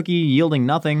sauce cookie yielding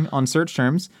nothing on search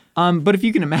terms. But if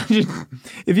you can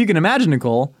imagine,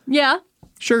 Nicole, Yeah.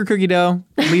 sugar cookie dough,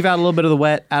 leave out a little bit of the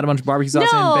wet, add a bunch of barbecue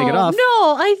sauce in, bake it off.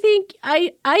 No,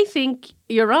 I think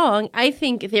you're wrong. I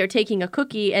think they're taking a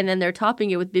cookie and then they're topping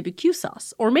it with BBQ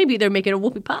sauce. Or maybe they're making a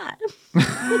whoopie pie.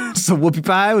 So whoopie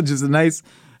pie, which is a nice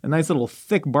little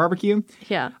thick barbecue.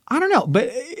 Yeah. I don't know,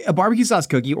 but a barbecue sauce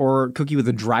cookie or cookie with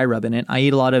a dry rub in it. I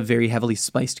eat a lot of very heavily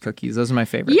spiced cookies. Those are my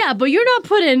favorite. Yeah, but you're not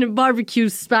putting barbecue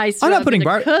spice I'm not rub putting in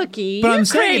a cookie. But You're I'm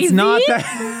saying crazy. it's not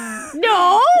that.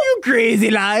 No. You crazy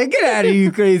liar. Get out of here,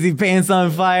 you crazy pants on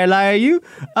fire liar, you.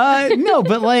 No,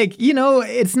 but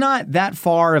it's not that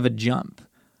far of a jump.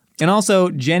 And also,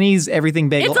 Jenny's Everything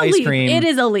Bagel It's a ice leap. cream. It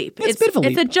is a leap. It's a bit of a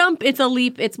leap. It's a jump. It's a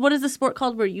leap. It's what is the sport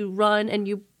called where you run and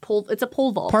you pull? It's a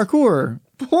pole vault. Parkour.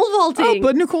 Pole vaulting. Oh,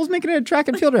 but Nicole's making a track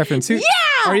and field reference. Yeah!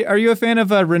 Are you a fan of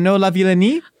Renaud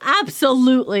Lavillenie?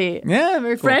 Absolutely. Yeah,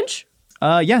 very cool. French?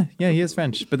 Yeah, he is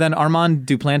French. But then Armand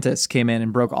Duplantis came in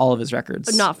and broke all of his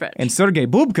records. Not French. And Sergei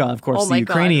Bubka, of course, Oh the my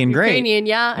Ukrainian God. great. Ukrainian,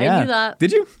 yeah, I knew that.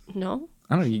 Did you? No.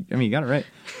 I don't know. You got it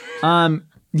right.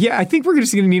 Yeah, I think we're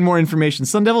just going to need more information.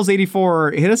 Sun Devils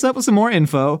 84, hit us up with some more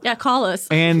info. Yeah, call us.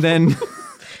 And then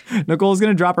Nicole's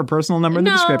going to drop her personal number in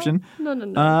the description. No.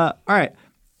 All right.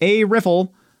 A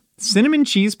riffle. Cinnamon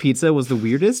cheese pizza was the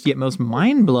weirdest yet most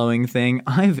mind-blowing thing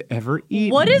I've ever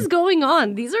eaten. What is going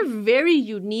on? These are very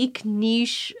unique,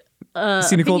 niche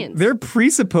See, Nicole, opinions. they're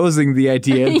presupposing the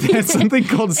idea that something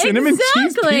called cinnamon cheese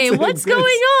Exactly. pizza What's exists.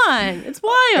 going on? It's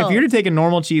wild. If you were to take a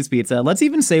normal cheese pizza, let's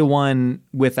even say one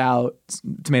without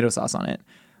tomato sauce on it,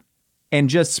 and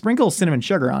just sprinkle cinnamon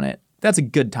sugar on it, that's a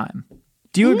good time.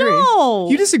 Do you agree? No.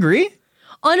 You disagree?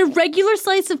 On a regular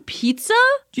slice of pizza?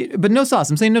 But no sauce.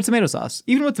 I'm saying no tomato sauce.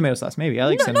 Even with tomato sauce, maybe. I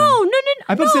like No. cinnamon.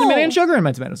 I put cinnamon and sugar in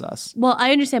my tomato sauce. Well,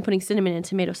 I understand putting cinnamon in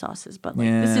tomato sauces, but like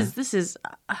Yeah. this is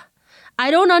I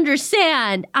don't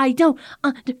understand. I don't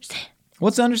understand.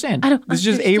 What's to understand? I don't This is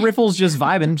just A Riffles just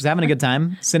vibing, just having a good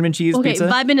time. Cinnamon cheese Okay, pizza.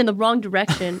 vibing in the wrong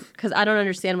direction because I don't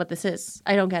understand what this is.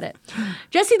 I don't get it.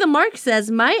 Jesse the Mark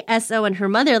says, my SO and her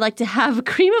mother like to have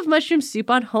cream of mushroom soup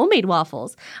on homemade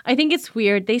waffles. I think it's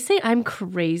weird. They say I'm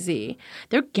crazy.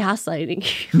 They're gaslighting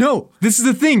you. No, this is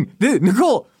the thing.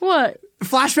 Nicole, What?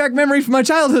 flashback memory from my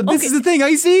childhood. This Okay. is the thing. I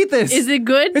used to eat this. Is it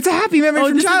good? It's a happy memory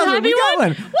from this is a childhood. happy We got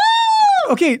one.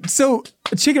 Woo! Okay, so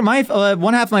chicken.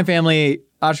 One half of my family,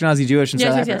 Ashkenazi Jewish and Yes,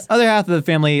 South yes, Africa. yes. Other half of the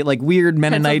family, like weird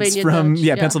Mennonites Pennsylvania from Dutch,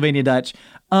 yeah. Pennsylvania Dutch.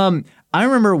 I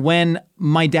remember when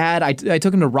my dad, I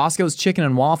took him to Roscoe's Chicken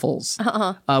and Waffles.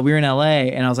 We were in LA,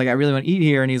 and I was like, I really want to eat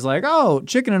here. And he's like, oh,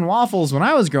 chicken and waffles when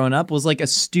I was growing up was like a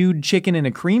stewed chicken in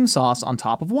a cream sauce on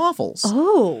top of waffles.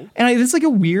 Oh. And it's like a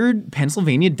weird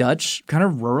Pennsylvania Dutch kind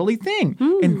of rurally thing.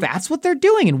 And that's what they're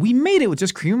doing. And we made it with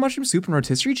just cream of mushroom soup and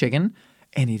rotisserie chicken,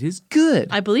 and it is good.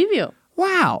 I believe you.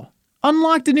 Wow.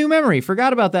 Unlocked a new memory.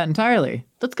 Forgot about that entirely.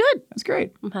 That's good. That's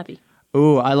great. I'm happy.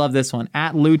 Ooh, I love this one.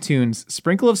 At Lutunes,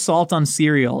 sprinkle of salt on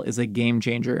cereal is a game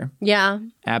changer. Yeah,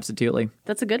 Absolutely.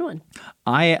 that's a good one.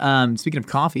 Speaking of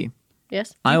coffee,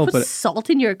 Yes. I You will put put it- salt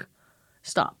in your...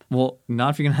 Stop. well,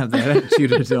 not if you're going to have that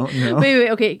attitude, I don't know.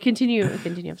 Wait. Okay, continue.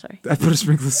 I'm sorry. I put a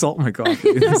sprinkle of salt in my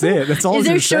coffee. That's it. That's all I Is was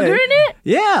there gonna sugar say. in it?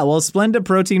 Yeah, well, Splenda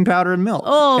protein powder and milk.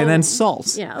 Oh. And then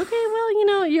salt. Yeah, okay,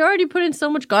 well, you already put in so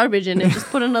much garbage in it. Just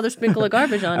put another sprinkle of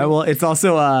garbage on it. Well, it's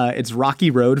also it's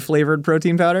Rocky Road flavored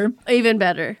protein powder. Even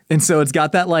better. And so it's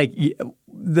got that like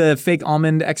the fake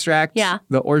almond extract, Yeah.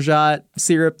 the orgeat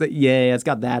syrup. It's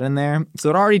got that in there. So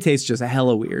it already tastes just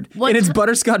hella weird. What and it's ti-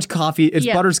 butterscotch coffee. It's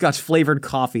Yeah. butterscotch flavored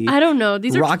coffee. I don't know.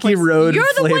 These are Rocky choices. Road You're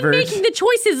the flavored. one making the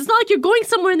choices. It's not like you're going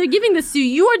somewhere and they're giving this to you.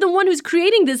 You are the one who's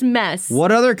creating this mess.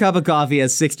 What other cup of coffee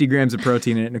has 60 grams of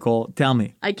protein in it, Nicole? Tell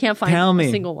me. I can't find Tell a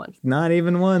me. single one. Not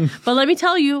even one. But let me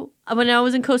tell you, when I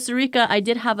was in Costa Rica, I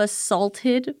did have a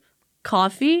salted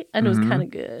coffee, and it was kind of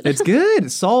good. It's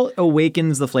good. Salt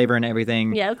awakens the flavor and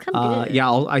everything. Yeah, it's kinda good.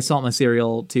 Yeah, I salt my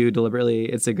cereal too deliberately.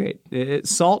 It's a great.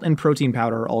 Salt and protein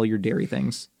powder are all your dairy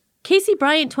things. Casey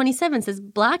Bryant 27 says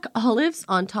black olives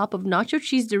on top of nacho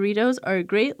cheese Doritos are a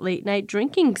great late night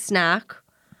drinking snack.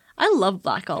 I love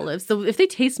black olives. So if they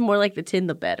taste more like the tin,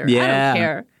 the better. I Yeah. don't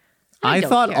care. I don't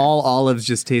thought care. all olives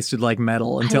just tasted like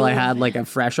metal until I love had like a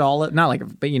fresh olive, not like,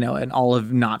 but an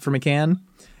olive not from a can.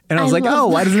 And I was like,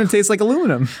 love why doesn't it taste like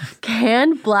aluminum?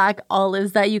 Canned black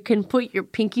olives that you can put your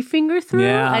pinky finger through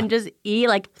and just eat.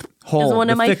 Like, Whole, is one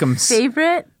of my thickums.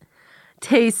 favorite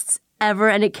tastes ever,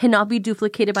 and it cannot be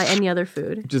duplicated by any other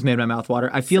food. Just made my mouth water.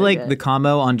 I feel like the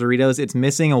combo on Doritos, it's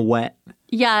missing a wet.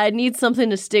 Yeah, it needs something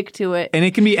to stick to it. And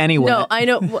it can be any wet. No, I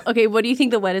know. Okay, what do you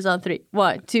think the wet is on 3?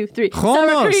 1, 2, 3. Hummus.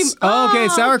 Sour cream. Oh, okay,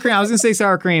 sour cream. I was going to say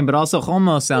sour cream, but also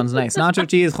hummus sounds nice. Nacho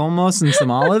cheese, hummus, and some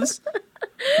olives.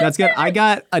 That's good. I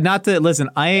got, not to, listen,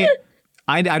 I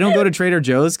don't go to Trader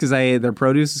Joe's because their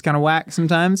produce is kind of whack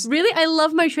sometimes. Really? I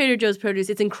love my Trader Joe's produce.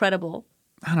 It's incredible.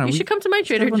 I don't know. You should come to my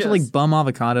Trader a bunch Joe's. of like bum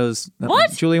avocados.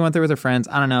 What? Julie went there with her friends.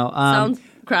 I don't know. Sounds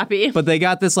crappy. But they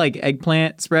got this like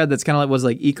eggplant spread that's kind of like was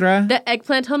like ikra. The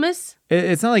eggplant hummus?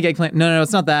 It's not like eggplant. No,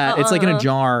 it's not that. It's like in a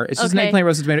jar. It's just an eggplant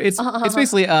roasted tomato. It's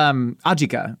basically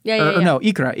ajika. Yeah. Or no,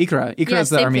 ikra. Ikra is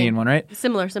the same Armenian thing. one, right?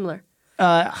 Similar.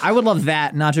 I would love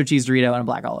that nacho cheese Dorito and a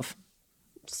black olive.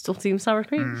 Still seem sour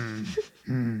cream.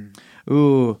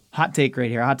 Ooh, hot take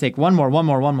right here. Hot take. One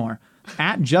more.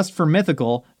 At Just for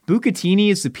Mythical,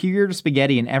 bucatini is superior to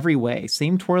spaghetti in every way.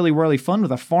 Same twirly-whirly fun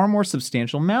with a far more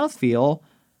substantial mouthfeel.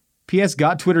 P.S.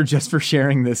 Got Twitter just for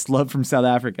sharing this. Love from South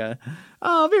Africa.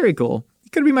 Oh, very cool.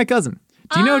 Could be my cousin.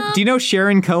 Do you know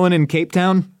Sharon Cohen in Cape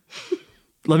Town?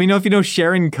 Let me know if you know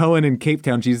Sharon Cohen in Cape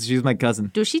Town. She's my cousin.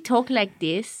 Does she talk like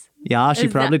this? Yeah, she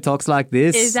probably talks like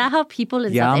this. Is that how people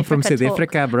in South Africa I'm from South talk?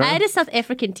 Africa, bro. I had a South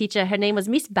African teacher. Her name was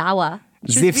Miss Bauer.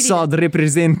 Zif Sod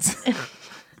represent.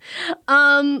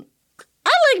 I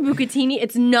like bucatini.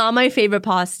 It's not my favorite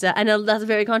pasta. I know that's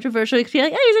very controversial. You could be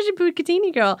like, oh, you're such a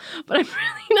bucatini girl. But I'm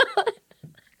really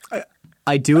not.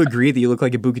 I do agree that you look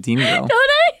like a bucatini girl. Don't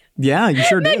I? Yeah, you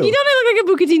sure do. Maggie, don't I look like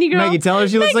a bucatini girl? Maggie, tell her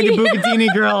she looks like a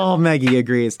bucatini girl. Maggie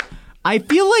agrees. I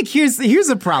feel like here's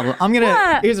a problem.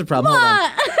 Here's a problem. Hold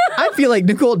on. I feel like,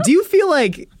 Nicole, do you feel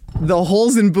like the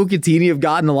holes in bucatini have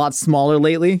gotten a lot smaller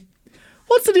lately?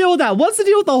 What's the deal with that? What's the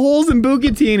deal with the holes in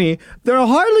bucatini? They're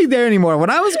hardly there anymore. When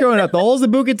I was growing up, the holes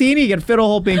in bucatini, you could fit a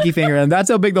whole pinky finger in. That's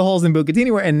how big the holes in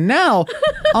bucatini were. And now,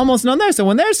 almost none there. So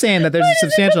when they're saying that there's a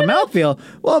substantial mouthfeel,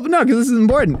 well, no, because this is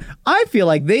important. I feel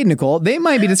like Nicole, they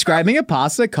might be describing a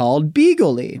pasta called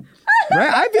bigoli.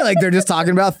 Right? I feel like they're just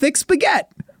talking about thick spaghetti.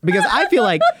 Because I feel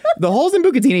like the holes in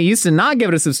bucatini used to not give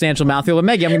it a substantial mouthfeel. But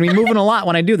Maggie, I'm going to be moving a lot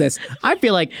when I do this. I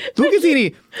feel like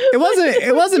bucatini,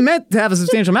 it wasn't meant to have a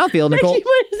substantial mouthfeel, Nicole. Maggie,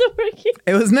 why isn't working?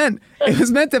 It was meant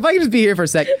to, if I could just be here for a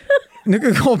sec.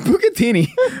 Nicole, bucatini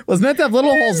was meant to have little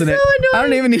holes in it. So I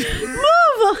don't even need...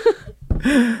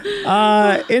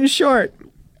 Move! In short,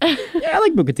 yeah, I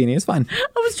like bucatini. It's fine.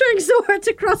 I was trying so hard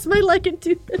to cross my leg and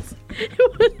do this. It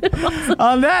wasn't possible.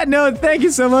 On that note, thank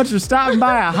you so much for stopping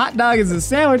by. A hot dog is a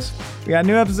sandwich. We got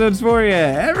new episodes for you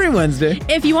every Wednesday.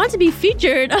 If you want to be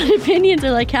featured on Opinions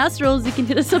or like Casseroles, you can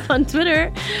hit us up on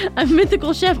Twitter at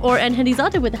Mythical Chef or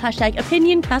Enhedizada with the hashtag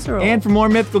Opinion Casserole. And for more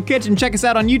Mythical Kitchen, check us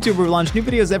out on YouTube where we launch new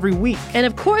videos every week. And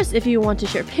of course, if you want to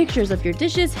share pictures of your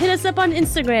dishes, hit us up on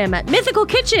Instagram at Mythical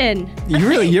Kitchen. You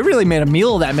really made a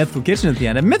meal of that Mythical Kitchen at the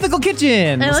end. A Mythical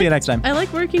Kitchen. We'll see you next time. I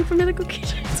like working for Mythical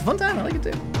Kitchen. It's a fun time. I like it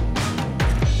too.